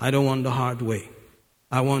hard. I don't want the hard way.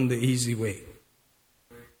 I want the easy way.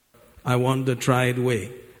 I want the tried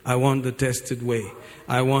way. I want the tested way.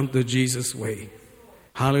 I want the Jesus way.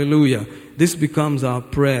 Hallelujah. This becomes our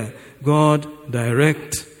prayer. God,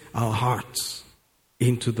 direct our hearts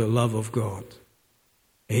into the love of God.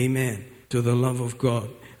 Amen. To the love of God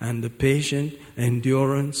and the patient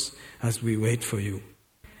endurance as we wait for you.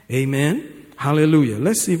 Amen. Hallelujah.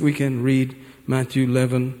 Let's see if we can read Matthew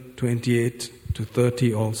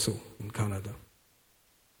 11:28-30 also in Kannada.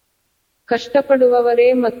 ಕಷ್ಟಪಡುವವರೇ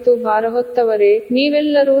ಮತ್ತು ಭಾರಹೊತ್ತವರೇ,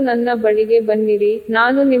 ನೀವೆಲ್ಲರೂ ನನ್ನ ಬಳಿಗೆ ಬನ್ನಿರಿ,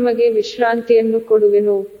 ನಾನು ನಿಮಗೆ ವಿಶ್ರಾಂತಿಯನ್ನು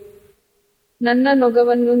ಕೊಡುವೆನು. ನನ್ನ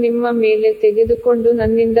ನೊಗವನ್ನು ನಿಮ್ಮ ಮೇಲೆ ತೆಗೆದುಕೊಂಡು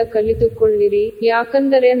ನನ್ನಿಂದ ಕಲಿತುಕೊಳ್ಳಿರಿ,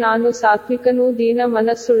 ಯಾಕಂದರೆ ನಾನು ಸಾತ್ವಿಕನೂ ದೀನ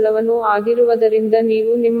ಮನಸ್ಸುಳ್ಳವನೂ ಆಗಿರುವುದರಿಂದ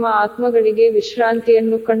ನೀವು ನಿಮ್ಮ ಆತ್ಮಗಳಿಗೆ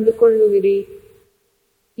ವಿಶ್ರಾಂತಿಯನ್ನು ಕಂಡುಕೊಳ್ಳುವಿರಿ.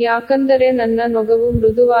 ಯಾಕಂದರೆ ನನ್ನ ನೊಗವು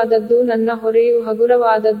ಮೃದುವಾದದ್ದು, ನನ್ನ ಹೊರೆಯು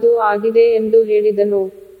ಹಗುರವಾದದ್ದು ಆಗಿದೆ ಎಂದು ಹೇಳಿದನು.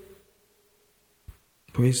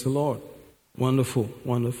 Praise the Lord. Wonderful,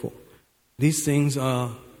 wonderful. These things are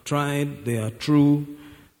tried, they are true.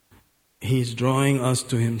 He's drawing us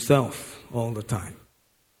to himself all the time.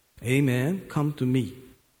 Amen. Come to me.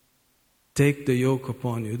 Take the yoke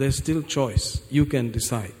upon you. There's still choice. You can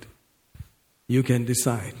decide. You can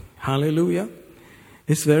decide. Hallelujah.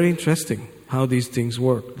 It's very interesting how these things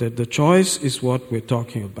work. That the choice is what we're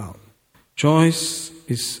talking about. Choice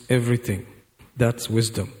is everything. That's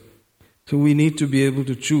wisdom. So we need to be able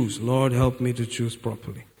to choose. Lord, help me to choose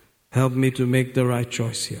properly. Help me to make the right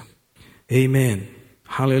choice here. Amen.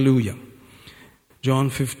 Hallelujah. John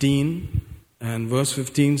 15 and verse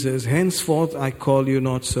 15 says, henceforth I call you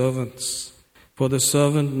not servants, for the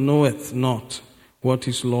servant knoweth not what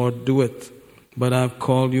his Lord doeth, but I have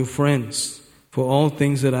called you friends, for all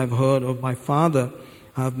things that I have heard of my Father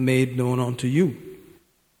I have made known unto you.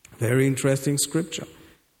 Very interesting scripture.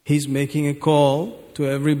 He's making a call to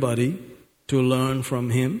everybody to learn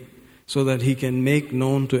from him so that he can make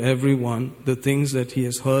known to everyone the things that he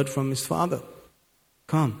has heard from his Father.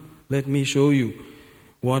 Come, let me show you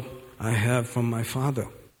what I have from my Father.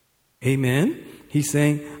 Amen? He's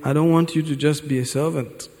saying, I don't want you to just be a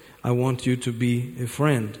servant. I want you to be a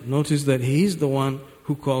friend. Notice that he's the one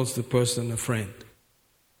who calls the person a friend,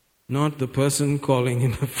 not the person calling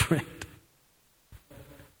him a friend.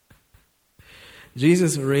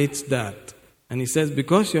 Jesus rates that. And he says,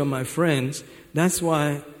 because you're my friends, that's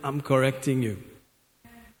why I'm correcting you.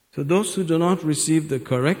 So those who do not receive the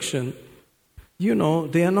correction,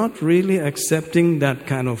 they are not really accepting that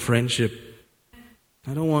kind of friendship.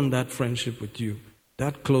 I don't want that friendship with you.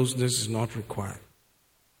 That closeness is not required.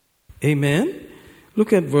 Amen?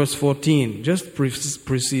 Look at verse 14, just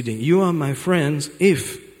preceding. You are my friends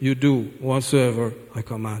if you do whatsoever I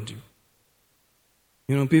command you.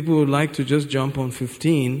 People would like to just jump on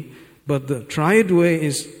 15, but the tried way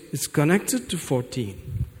is connected to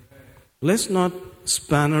 14. Let's not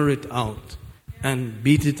spanner it out and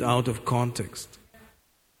beat it out of context.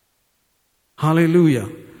 Hallelujah.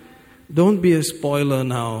 Don't be a spoiler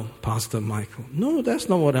now, Pastor Michael. No, that's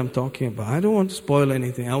not what I'm talking about. I don't want to spoil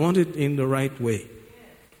anything. I want it in the right way.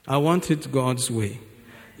 I want it God's way.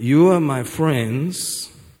 You are my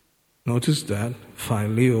friends. Notice that.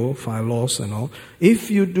 Phileo, philos and all.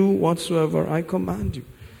 If you do whatsoever I command you.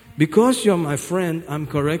 Because you're my friend, I'm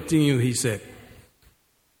correcting you, he said.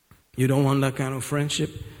 You don't want that kind of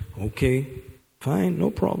friendship? Okay, fine,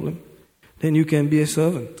 no problem. Then you can be a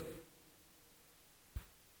servant.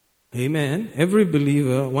 Amen. Every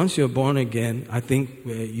believer, once you're born again, I think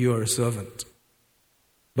you are a servant.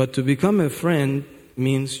 But to become a friend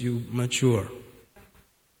means you mature.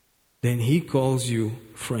 Then he calls you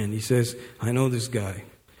friend. He says, I know this guy.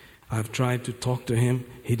 I've tried to talk to him.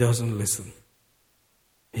 He doesn't listen.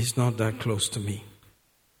 He's not that close to me.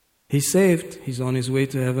 He's saved. He's on his way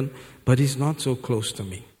to heaven. But he's not so close to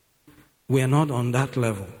me. We are not on that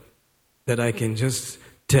level that I can just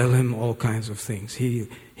tell him all kinds of things. He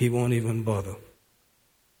won't even bother.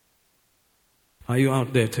 Are you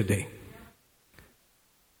out there today?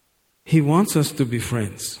 He wants us to be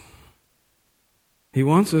friends. He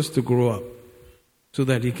wants us to grow up so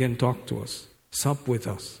that he can talk to us, sup with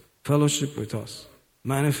us, fellowship with us,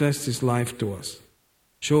 manifest his life to us,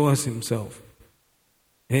 show us himself.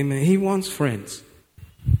 Amen. He wants friends.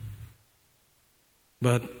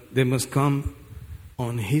 But they must come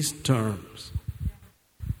on his terms.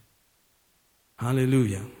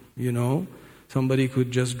 Hallelujah. Somebody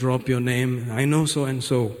could just drop your name. I know so and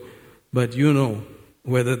so, but you know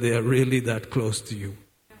whether they are really that close to you.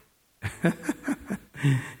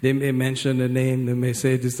 They may mention a name, they may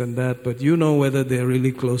say this and that, but you know whether they're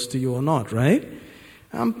really close to you or not, right?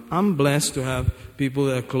 I'm blessed to have people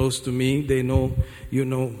that are close to me. They know,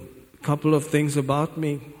 a couple of things about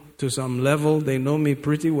me to some level. They know me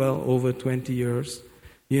pretty well over 20 years,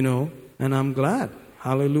 and I'm glad.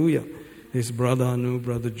 Hallelujah. His brother Anu,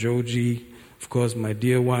 brother Joji, of course, my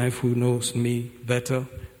dear wife who knows me better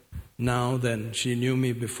now than she knew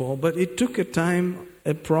me before. But it took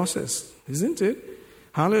a process, isn't it?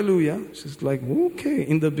 Hallelujah. She's like, okay.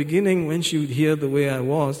 In the beginning, when she would hear the way I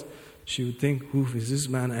was, she would think, is this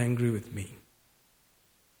man angry with me?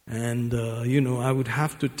 And, I would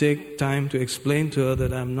have to take time to explain to her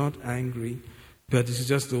that I'm not angry, but it's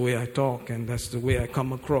just the way I talk and that's the way I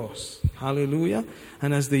come across. Hallelujah.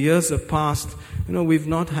 And as the years have passed, we've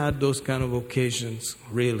not had those kind of occasions,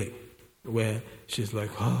 really, where she's like,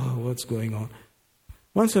 what's going on?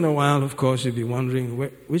 Once in a while, of course, you'll be wondering,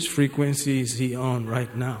 which frequency is he on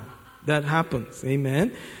right now? That happens.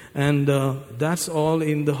 Amen. And that's all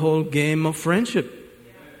in the whole game of friendship.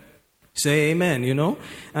 Say amen,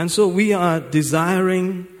 And so we are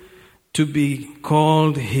desiring to be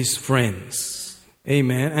called his friends.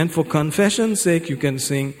 Amen. And for confession's sake, you can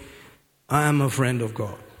sing, I am a friend of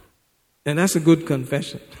God. And that's a good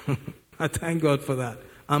confession. I thank God for that.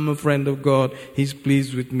 I'm a friend of God. He's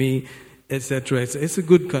pleased with me, etc. It's a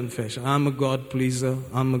good confession. I'm a God pleaser.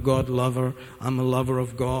 I'm a God lover. I'm a lover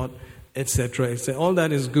of God, etc. All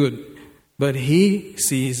that is good. But he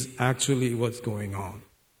sees actually what's going on.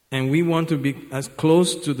 And we want to be as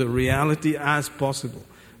close to the reality as possible.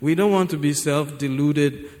 We don't want to be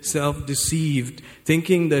self-deluded, self-deceived,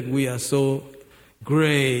 thinking that we are so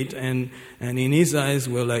great, and in his eyes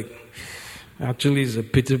we're like, actually he's a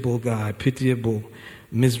pitiable guy, pitiable,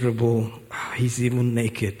 miserable, he's even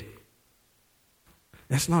naked.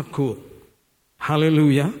 That's not cool.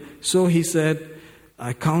 Hallelujah. So he said,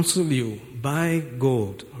 I counsel you, buy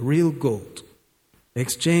gold, real gold.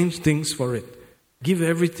 Exchange things for it. Give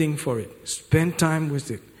everything for it. Spend time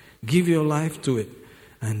with it. Give your life to it.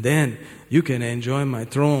 And then you can enjoy my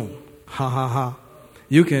throne. Ha ha ha.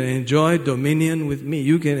 You can enjoy dominion with me.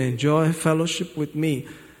 You can enjoy fellowship with me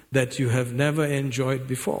that you have never enjoyed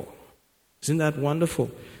before. Isn't that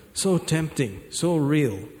wonderful? So tempting, so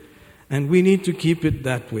real. And we need to keep it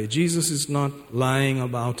that way. Jesus is not lying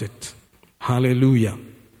about it. Hallelujah.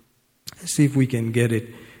 Let's see if we can get it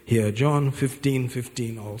here. John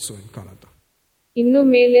 15:15 also in Kannada. ಇನ್ನು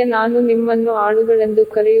ಮೇಲೆ ನಾನು ನಿಮ್ಮನ್ನು ಆಳುಗಳೆಂದು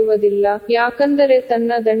ಕರೆಯುವುದಿಲ್ಲ, ಯಾಕಂದರೆ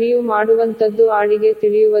ತನ್ನ ದಣಿಯು ಮಾಡುವಂತದ್ದು ಆಳಿಗೆ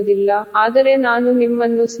ತಿಳಿಯುವುದಿಲ್ಲ. ಆದರೆ ನಾನು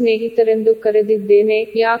ನಿಮ್ಮನ್ನು ಸ್ನೇಹಿತರೆಂದು ಕರೆದಿದ್ದೇನೆ,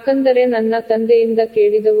 ಯಾಕಂದರೆ ನನ್ನ ತಂದೆಯಿಂದ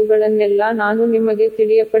ಕೇಳಿದವುಗಳನ್ನೆಲ್ಲ ನಾನು ನಿಮಗೆ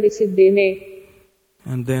ತಿಳಿಯಪಡಿಸಿದ್ದೇನೆ.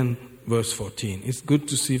 And then verse 14. It's good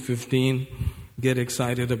to see 15, get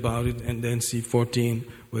excited about it, and then see 14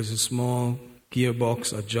 was a small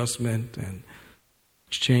gearbox adjustment and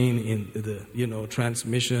chain in the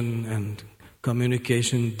transmission and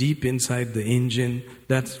communication deep inside the engine.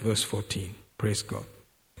 That's verse 14. Praise God.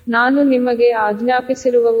 ನಾನು ನಿಮಗೆ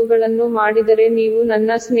ಆಜ್ಞಾಪಿಸಿರುವವುಗಳನ್ನು ಮಾಡಿದರೆ ನೀವು ನನ್ನ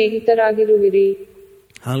ಸ್ನೇಹಿತರಾಗಿರುವಿರಿ.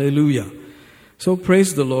 Hallelujah. So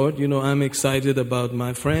praise the Lord. I'm excited about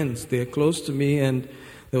my friends. They're close to me, and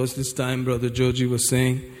there was this time Brother Joji was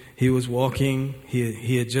saying he was walking.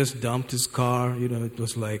 He had just dumped his car. It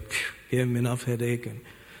was like gave him enough headache, and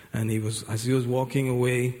as he was walking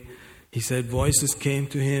away, he said voices came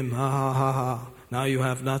to him. Ha ha ha ha. Now you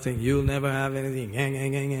have nothing. You'll never have anything.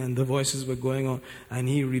 And the voices were going on, and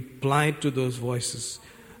he replied to those voices,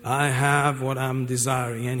 I have what I'm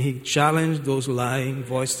desiring. And he challenged those lying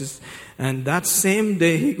voices. And that same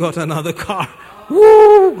day he got another car.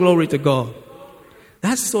 Woo! Glory to God.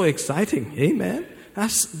 That's so exciting. Amen.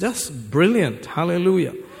 That's just brilliant.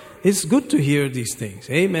 Hallelujah. It's good to hear these things.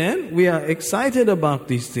 Amen. We are excited about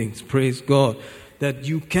these things. Praise God. That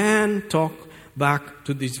you can talk back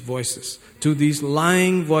to these voices, to these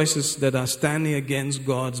lying voices that are standing against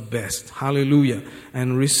God's best. Hallelujah. And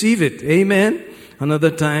receive it. Amen.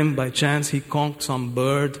 Another time, by chance, he conked some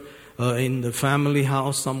bird in the family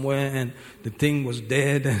house somewhere, and the thing was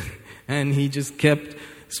dead, and he just kept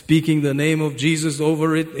speaking the name of Jesus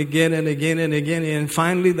over it again and again and again, and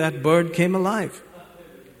finally that bird came alive.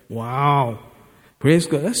 Wow. Praise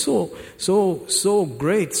God. That's so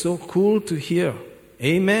great, so cool to hear.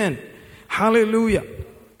 Amen. Hallelujah.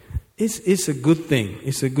 It's a good thing.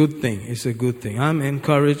 It's a good thing. It's a good thing. I'm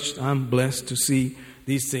encouraged. I'm blessed to see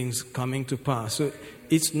these things coming to pass. So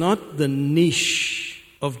it's not the niche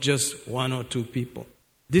of just one or two people.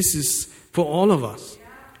 This is for all of us.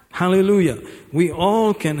 Hallelujah. We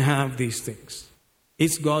all can have these things.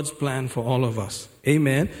 It's God's plan for all of us.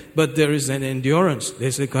 Amen. But there is an endurance.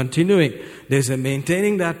 There's a continuing. There's a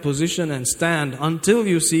maintaining that position and stand until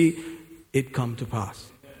you see it come to pass.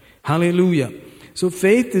 Hallelujah. So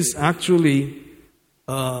faith is actually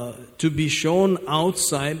to be shown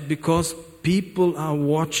outside because people are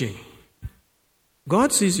watching.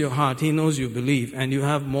 God sees your heart. He knows you believe. And you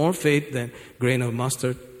have more faith than grain of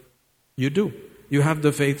mustard. You do. You have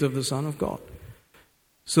the faith of the Son of God.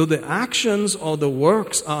 So the actions or the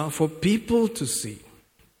works are for people to see.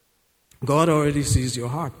 God already sees your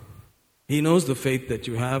heart. He knows the faith that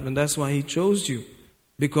you have, and that's why He chose you.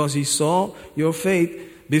 Because He saw your faith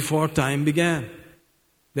before time began.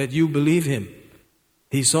 That you believe Him.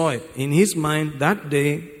 He saw it. In His mind, that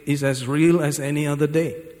day is as real as any other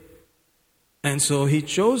day. And so He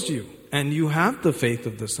chose you. And you have the faith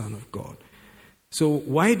of the Son of God. So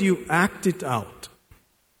why do you act it out?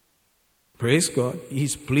 Praise God.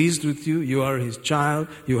 He's pleased with you. You are His child.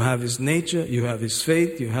 You have His nature. You have His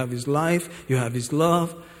faith. You have His life. You have His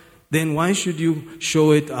love. Then why should you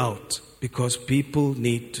show it out? Because people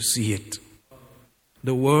need to see it.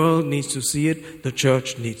 The world needs to see it. The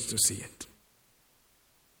church needs to see it.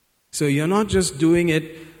 So you're not just doing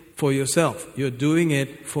it for yourself. You're doing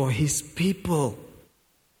it for His people.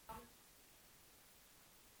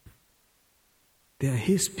 They are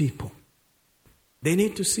His people. They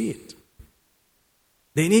need to see it.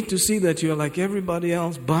 They need to see that you're like everybody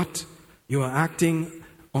else, but you are acting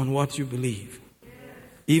on what you believe.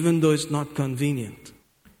 Even though it's not convenient.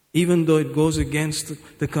 Even though it goes against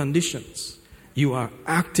the conditions. You are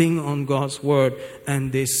acting on God's word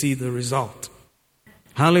and they see the result.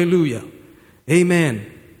 Hallelujah.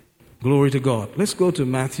 Amen. Glory to God. Let's go to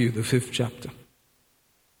Matthew, the 5th chapter.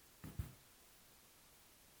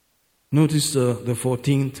 Notice the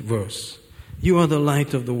 14th verse. You are the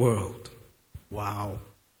light of the world. Wow.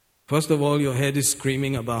 First of all, your head is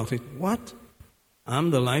screaming about it. What?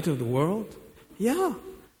 I'm the light of the world? Yeah.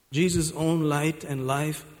 Jesus' own light and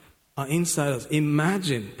life are inside us.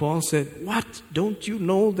 Imagine, Paul said, what? Don't you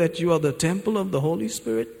know that you are the temple of the Holy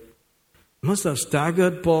Spirit? Must have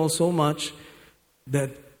staggered Paul so much that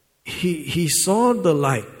he saw the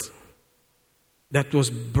light that was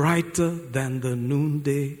brighter than the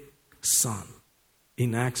noonday sun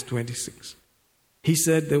in Acts 26. He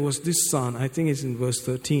said there was this sun, I think it's in verse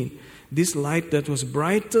 13, this light that was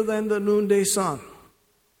brighter than the noonday sun.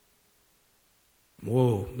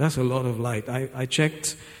 Whoa, that's a lot of light. I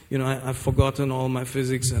checked, I've forgotten all my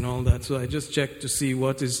physics and all that, so I just checked to see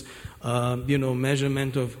what is,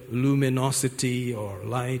 measurement of luminosity or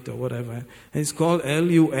light or whatever. And it's called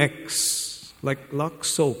LUX, like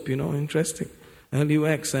Lux soap, interesting.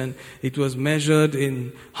 LUX, and it was measured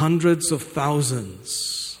in hundreds of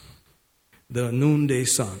thousands. The noonday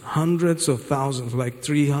sun, hundreds of thousands, like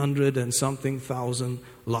 300 and something thousand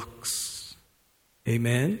lux.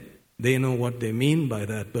 Amen? They know what they mean by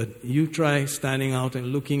that, but you try standing out and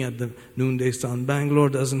looking at the noonday sun. Bangalore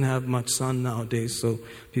doesn't have much sun nowadays, so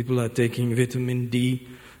people are taking vitamin D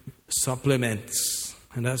supplements,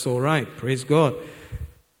 and that's all right, praise God.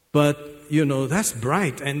 But, that's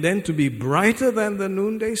bright, and then to be brighter than the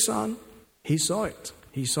noonday sun, he saw it.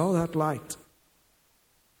 He saw that light.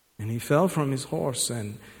 And he fell from his horse,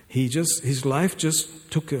 and his life just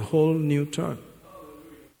took a whole new turn.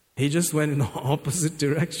 He just went in the opposite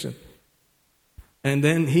direction. And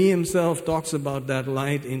then he himself talks about that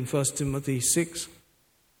light in 1 Timothy 6.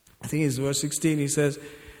 I think it's verse 16. He says,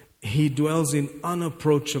 he dwells in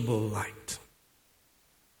unapproachable light.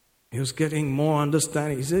 He was getting more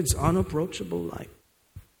understanding. He said, it's unapproachable light.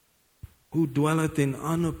 Who dwelleth in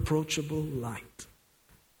unapproachable light.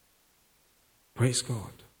 Praise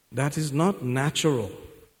God. That is not natural.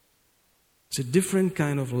 It's a different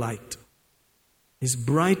kind of light. It's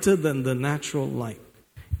brighter than the natural light.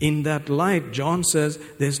 In that light, John says,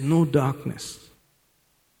 there's no darkness.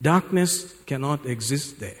 Darkness cannot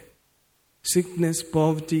exist there. Sickness,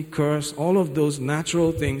 poverty, curse, all of those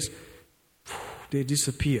natural things, they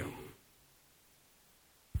disappear.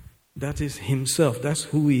 That is himself. That's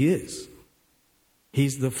who he is.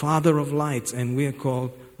 He's the Father of lights, and we are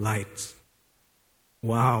called lights.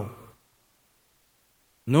 Wow.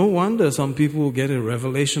 No wonder some people will get a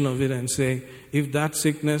revelation of it and say, if that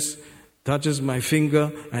sickness touches my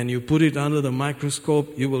finger and you put it under the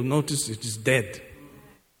microscope, you will notice it is dead.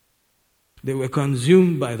 They were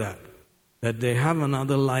consumed by that they have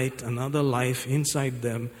another light, another life inside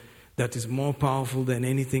them that is more powerful than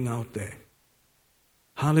anything out there.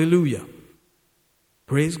 Hallelujah.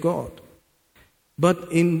 Praise God.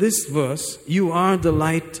 But in this verse, you are the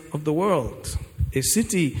light of the world. A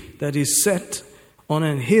city that is set on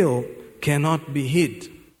a hill cannot be hid.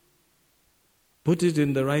 Put it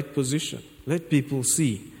in the right position. Let people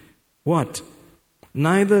see. What?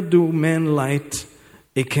 Neither do men light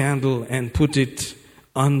a candle and put it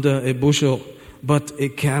under a bushel, but a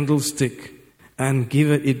candlestick, and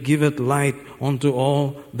giveth light unto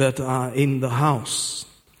all that are in the house.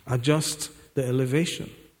 Adjust the elevation.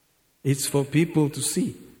 It's for people to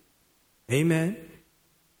see. Amen.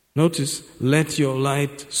 Notice, let your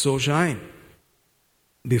light so shine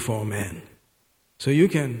before men. So you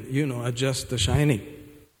can, adjust the shining.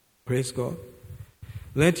 Praise God.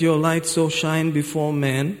 Let your light so shine before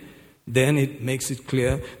men, then it makes it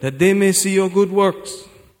clear that they may see your good works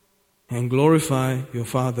and glorify your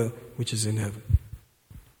Father which is in heaven.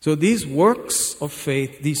 So these works of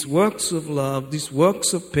faith, these works of love, these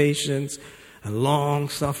works of patience and long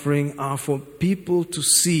suffering are for people to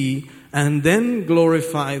see and then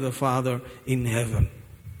glorify the Father in heaven.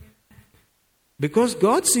 Because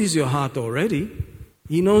God sees your heart already.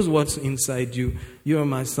 He knows what's inside you. You are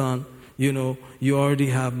my son. You already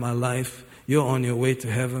have my life. You're on your way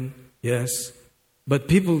to heaven. Yes. But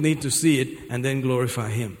people need to see it and then glorify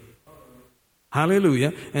Him.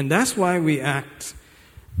 Hallelujah. And that's why we act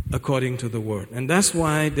according to the Word. And that's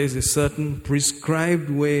why there's a certain prescribed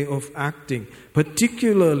way of acting,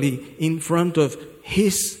 particularly in front of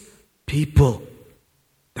His people.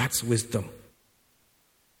 That's wisdom.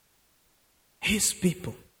 His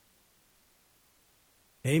people.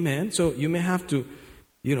 Amen. So you may have to,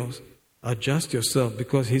 adjust yourself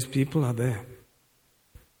because His people are there.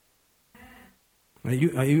 Are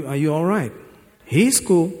you all right? He's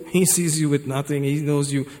cool. He sees you with nothing. He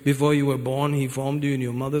knows you before you were born. He formed you in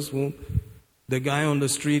your mother's womb. The guy on the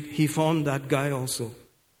street, He formed that guy also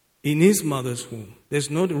in his mother's womb. There's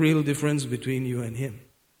no real difference between you and him.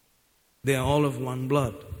 They are all of one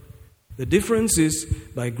blood. The difference is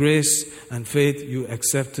by grace and faith you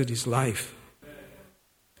accepted his life.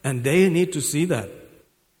 And they need to see that.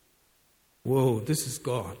 Whoa, this is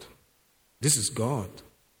God. This is God.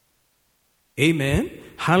 Amen.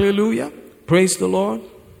 Hallelujah. Praise the Lord.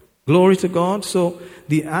 Glory to God. So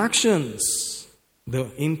the actions The,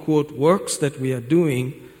 in quote, works that we are doing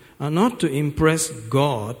are not to impress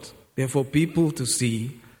God. They're for people to see,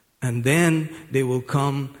 and then they will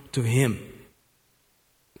come to Him.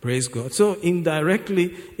 Praise God. So indirectly,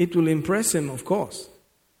 it will impress Him, of course.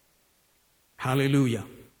 Hallelujah.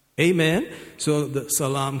 Amen. So the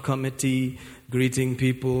Salam Committee, greeting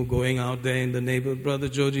people, going out there in the neighborhood. Brother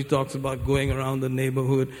Joji talks about going around the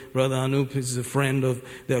neighborhood. Brother Anup is a friend of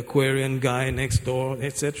the Aquarian guy next door,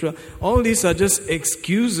 etc. All these are just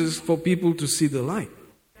excuses for people to see the light.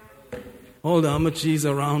 All the Amachis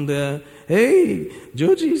around there, hey,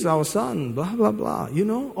 Joji is our son, blah, blah, blah. You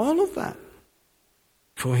know, all of that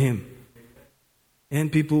for him.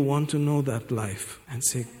 And people want to know that life and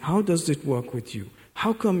say, how does it work with you?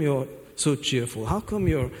 How come you're so cheerful? How come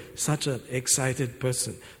you're such an excited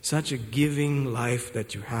person? Such a giving life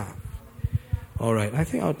that you have? All right, I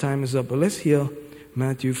think our time is up. But let's hear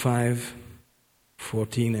Matthew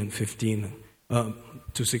 5:14 and 15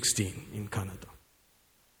 to 16 in Kannada.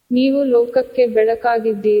 ನೀವು ಲೋಕಕ್ಕೆ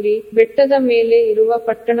ಬೆಳಕಾಗಿದ್ದೀರಿ. ಬೆಟ್ಟದ ಮೇಲೆ ಇರುವ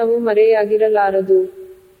ಪಟ್ಟಣವು ಮರೆಯಾಗಿರಲಾರದು.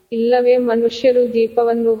 ಇಲ್ಲವೇ ಮನುಷ್ಯರು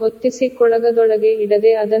ದೀಪವನ್ನು ಹೊತ್ತಿಸಿ ಕೊಳಗದೊಳಗೆ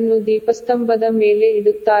ಇಡದೆ ಅದನ್ನು ದೀಪಸ್ತಂಭದ ಮೇಲೆ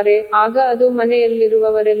ಇಡುತ್ತಾರೆ, ಆಗ ಅದು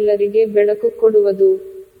ಮನೆಯಲ್ಲಿರುವವರೆಲ್ಲರಿಗೆ ಬೆಳಕು ಕೊಡುವುದು.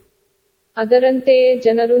 ಅದರಂತೆಯೇ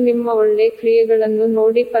ಜನರು ನಿಮ್ಮ ಒಳ್ಳೆ ಕ್ರಿಯೆಗಳನ್ನು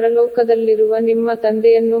ನೋಡಿ ಪರಲೋಕದಲ್ಲಿರುವ ನಿಮ್ಮ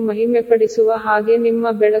ತಂದೆಯನ್ನು ಮಹಿಮೆಪಡಿಸುವ ಹಾಗೆ ನಿಮ್ಮ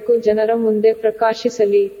ಬೆಳಕು ಜನರ ಮುಂದೆ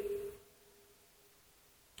ಪ್ರಕಾಶಿಸಲಿ.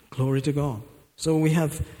 Glory to God. So we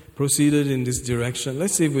have proceeded in this direction.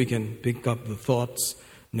 Let's see if we can pick up the thoughts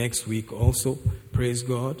next week also. Praise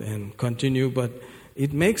God, and continue. But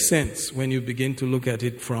it makes sense when you begin to look at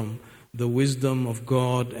it from the wisdom of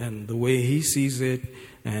God and the way He sees it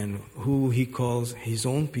and who He calls His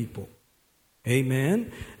own people. Amen.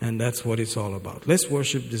 And that's what it's all about. Let's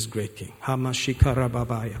worship this great King.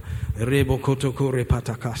 Hamashikarababaya. Rebo kotokore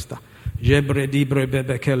patakasta. Jebre dibre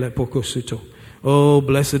bebekele pokosuto. Oh,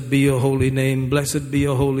 blessed be your holy name, blessed be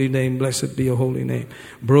your holy name, blessed be your holy name.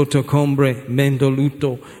 Broto combre,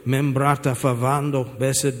 mendoluto, membrata favando,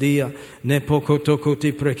 besedia, nepocotoko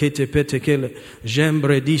ti prekete petekele,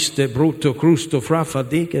 gembre diste, bruto crusto,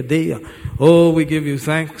 frafadike dea. Oh, we give you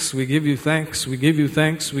thanks, we give you thanks, we give you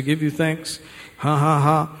thanks, we give you thanks. Ha ha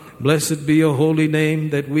ha. Blessed be your holy name,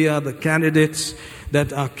 that we are the candidates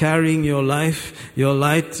that are carrying your life, your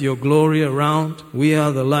light, your glory around. We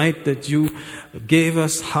are the light that you gave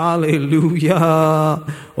us. Hallelujah.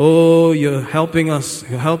 Oh, you're helping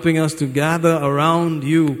us to gather around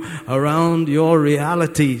you, around your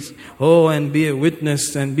realities. Oh, and be a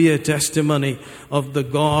witness and be a testimony of the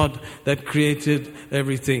God that created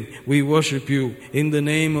everything. We worship you in the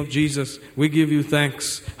name of Jesus. We give you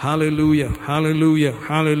thanks. Hallelujah, hallelujah,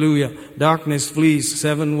 hallelujah. Darkness flees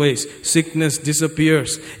 7 ways. Sickness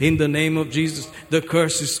disappears in the name of Jesus. The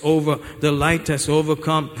curse is over. The light has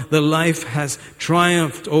overcome. The life has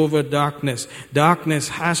triumphed over darkness. Darkness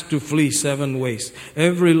has to flee 7 ways.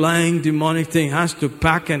 Every lying demonic thing has to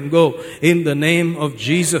pack and go in the name of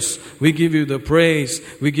Jesus. We give you the praise.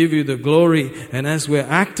 We give you the glory. And as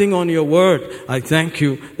we're acting on your word, I thank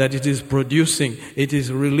you that it is producing, it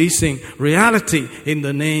is releasing reality in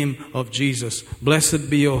the name of Jesus. Blessed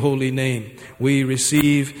be your holy name. We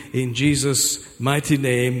receive in Jesus' mighty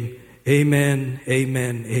name. Amen,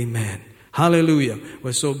 amen, amen. Hallelujah.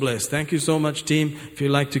 We're so blessed. Thank you so much, team. If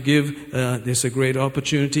you'd like to give, there's a great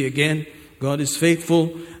opportunity. Again, God is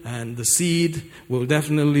faithful, and the seed will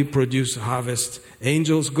definitely produce a harvest.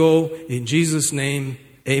 Angels go in Jesus' name.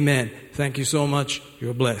 Amen. Thank you so much.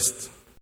 You're blessed.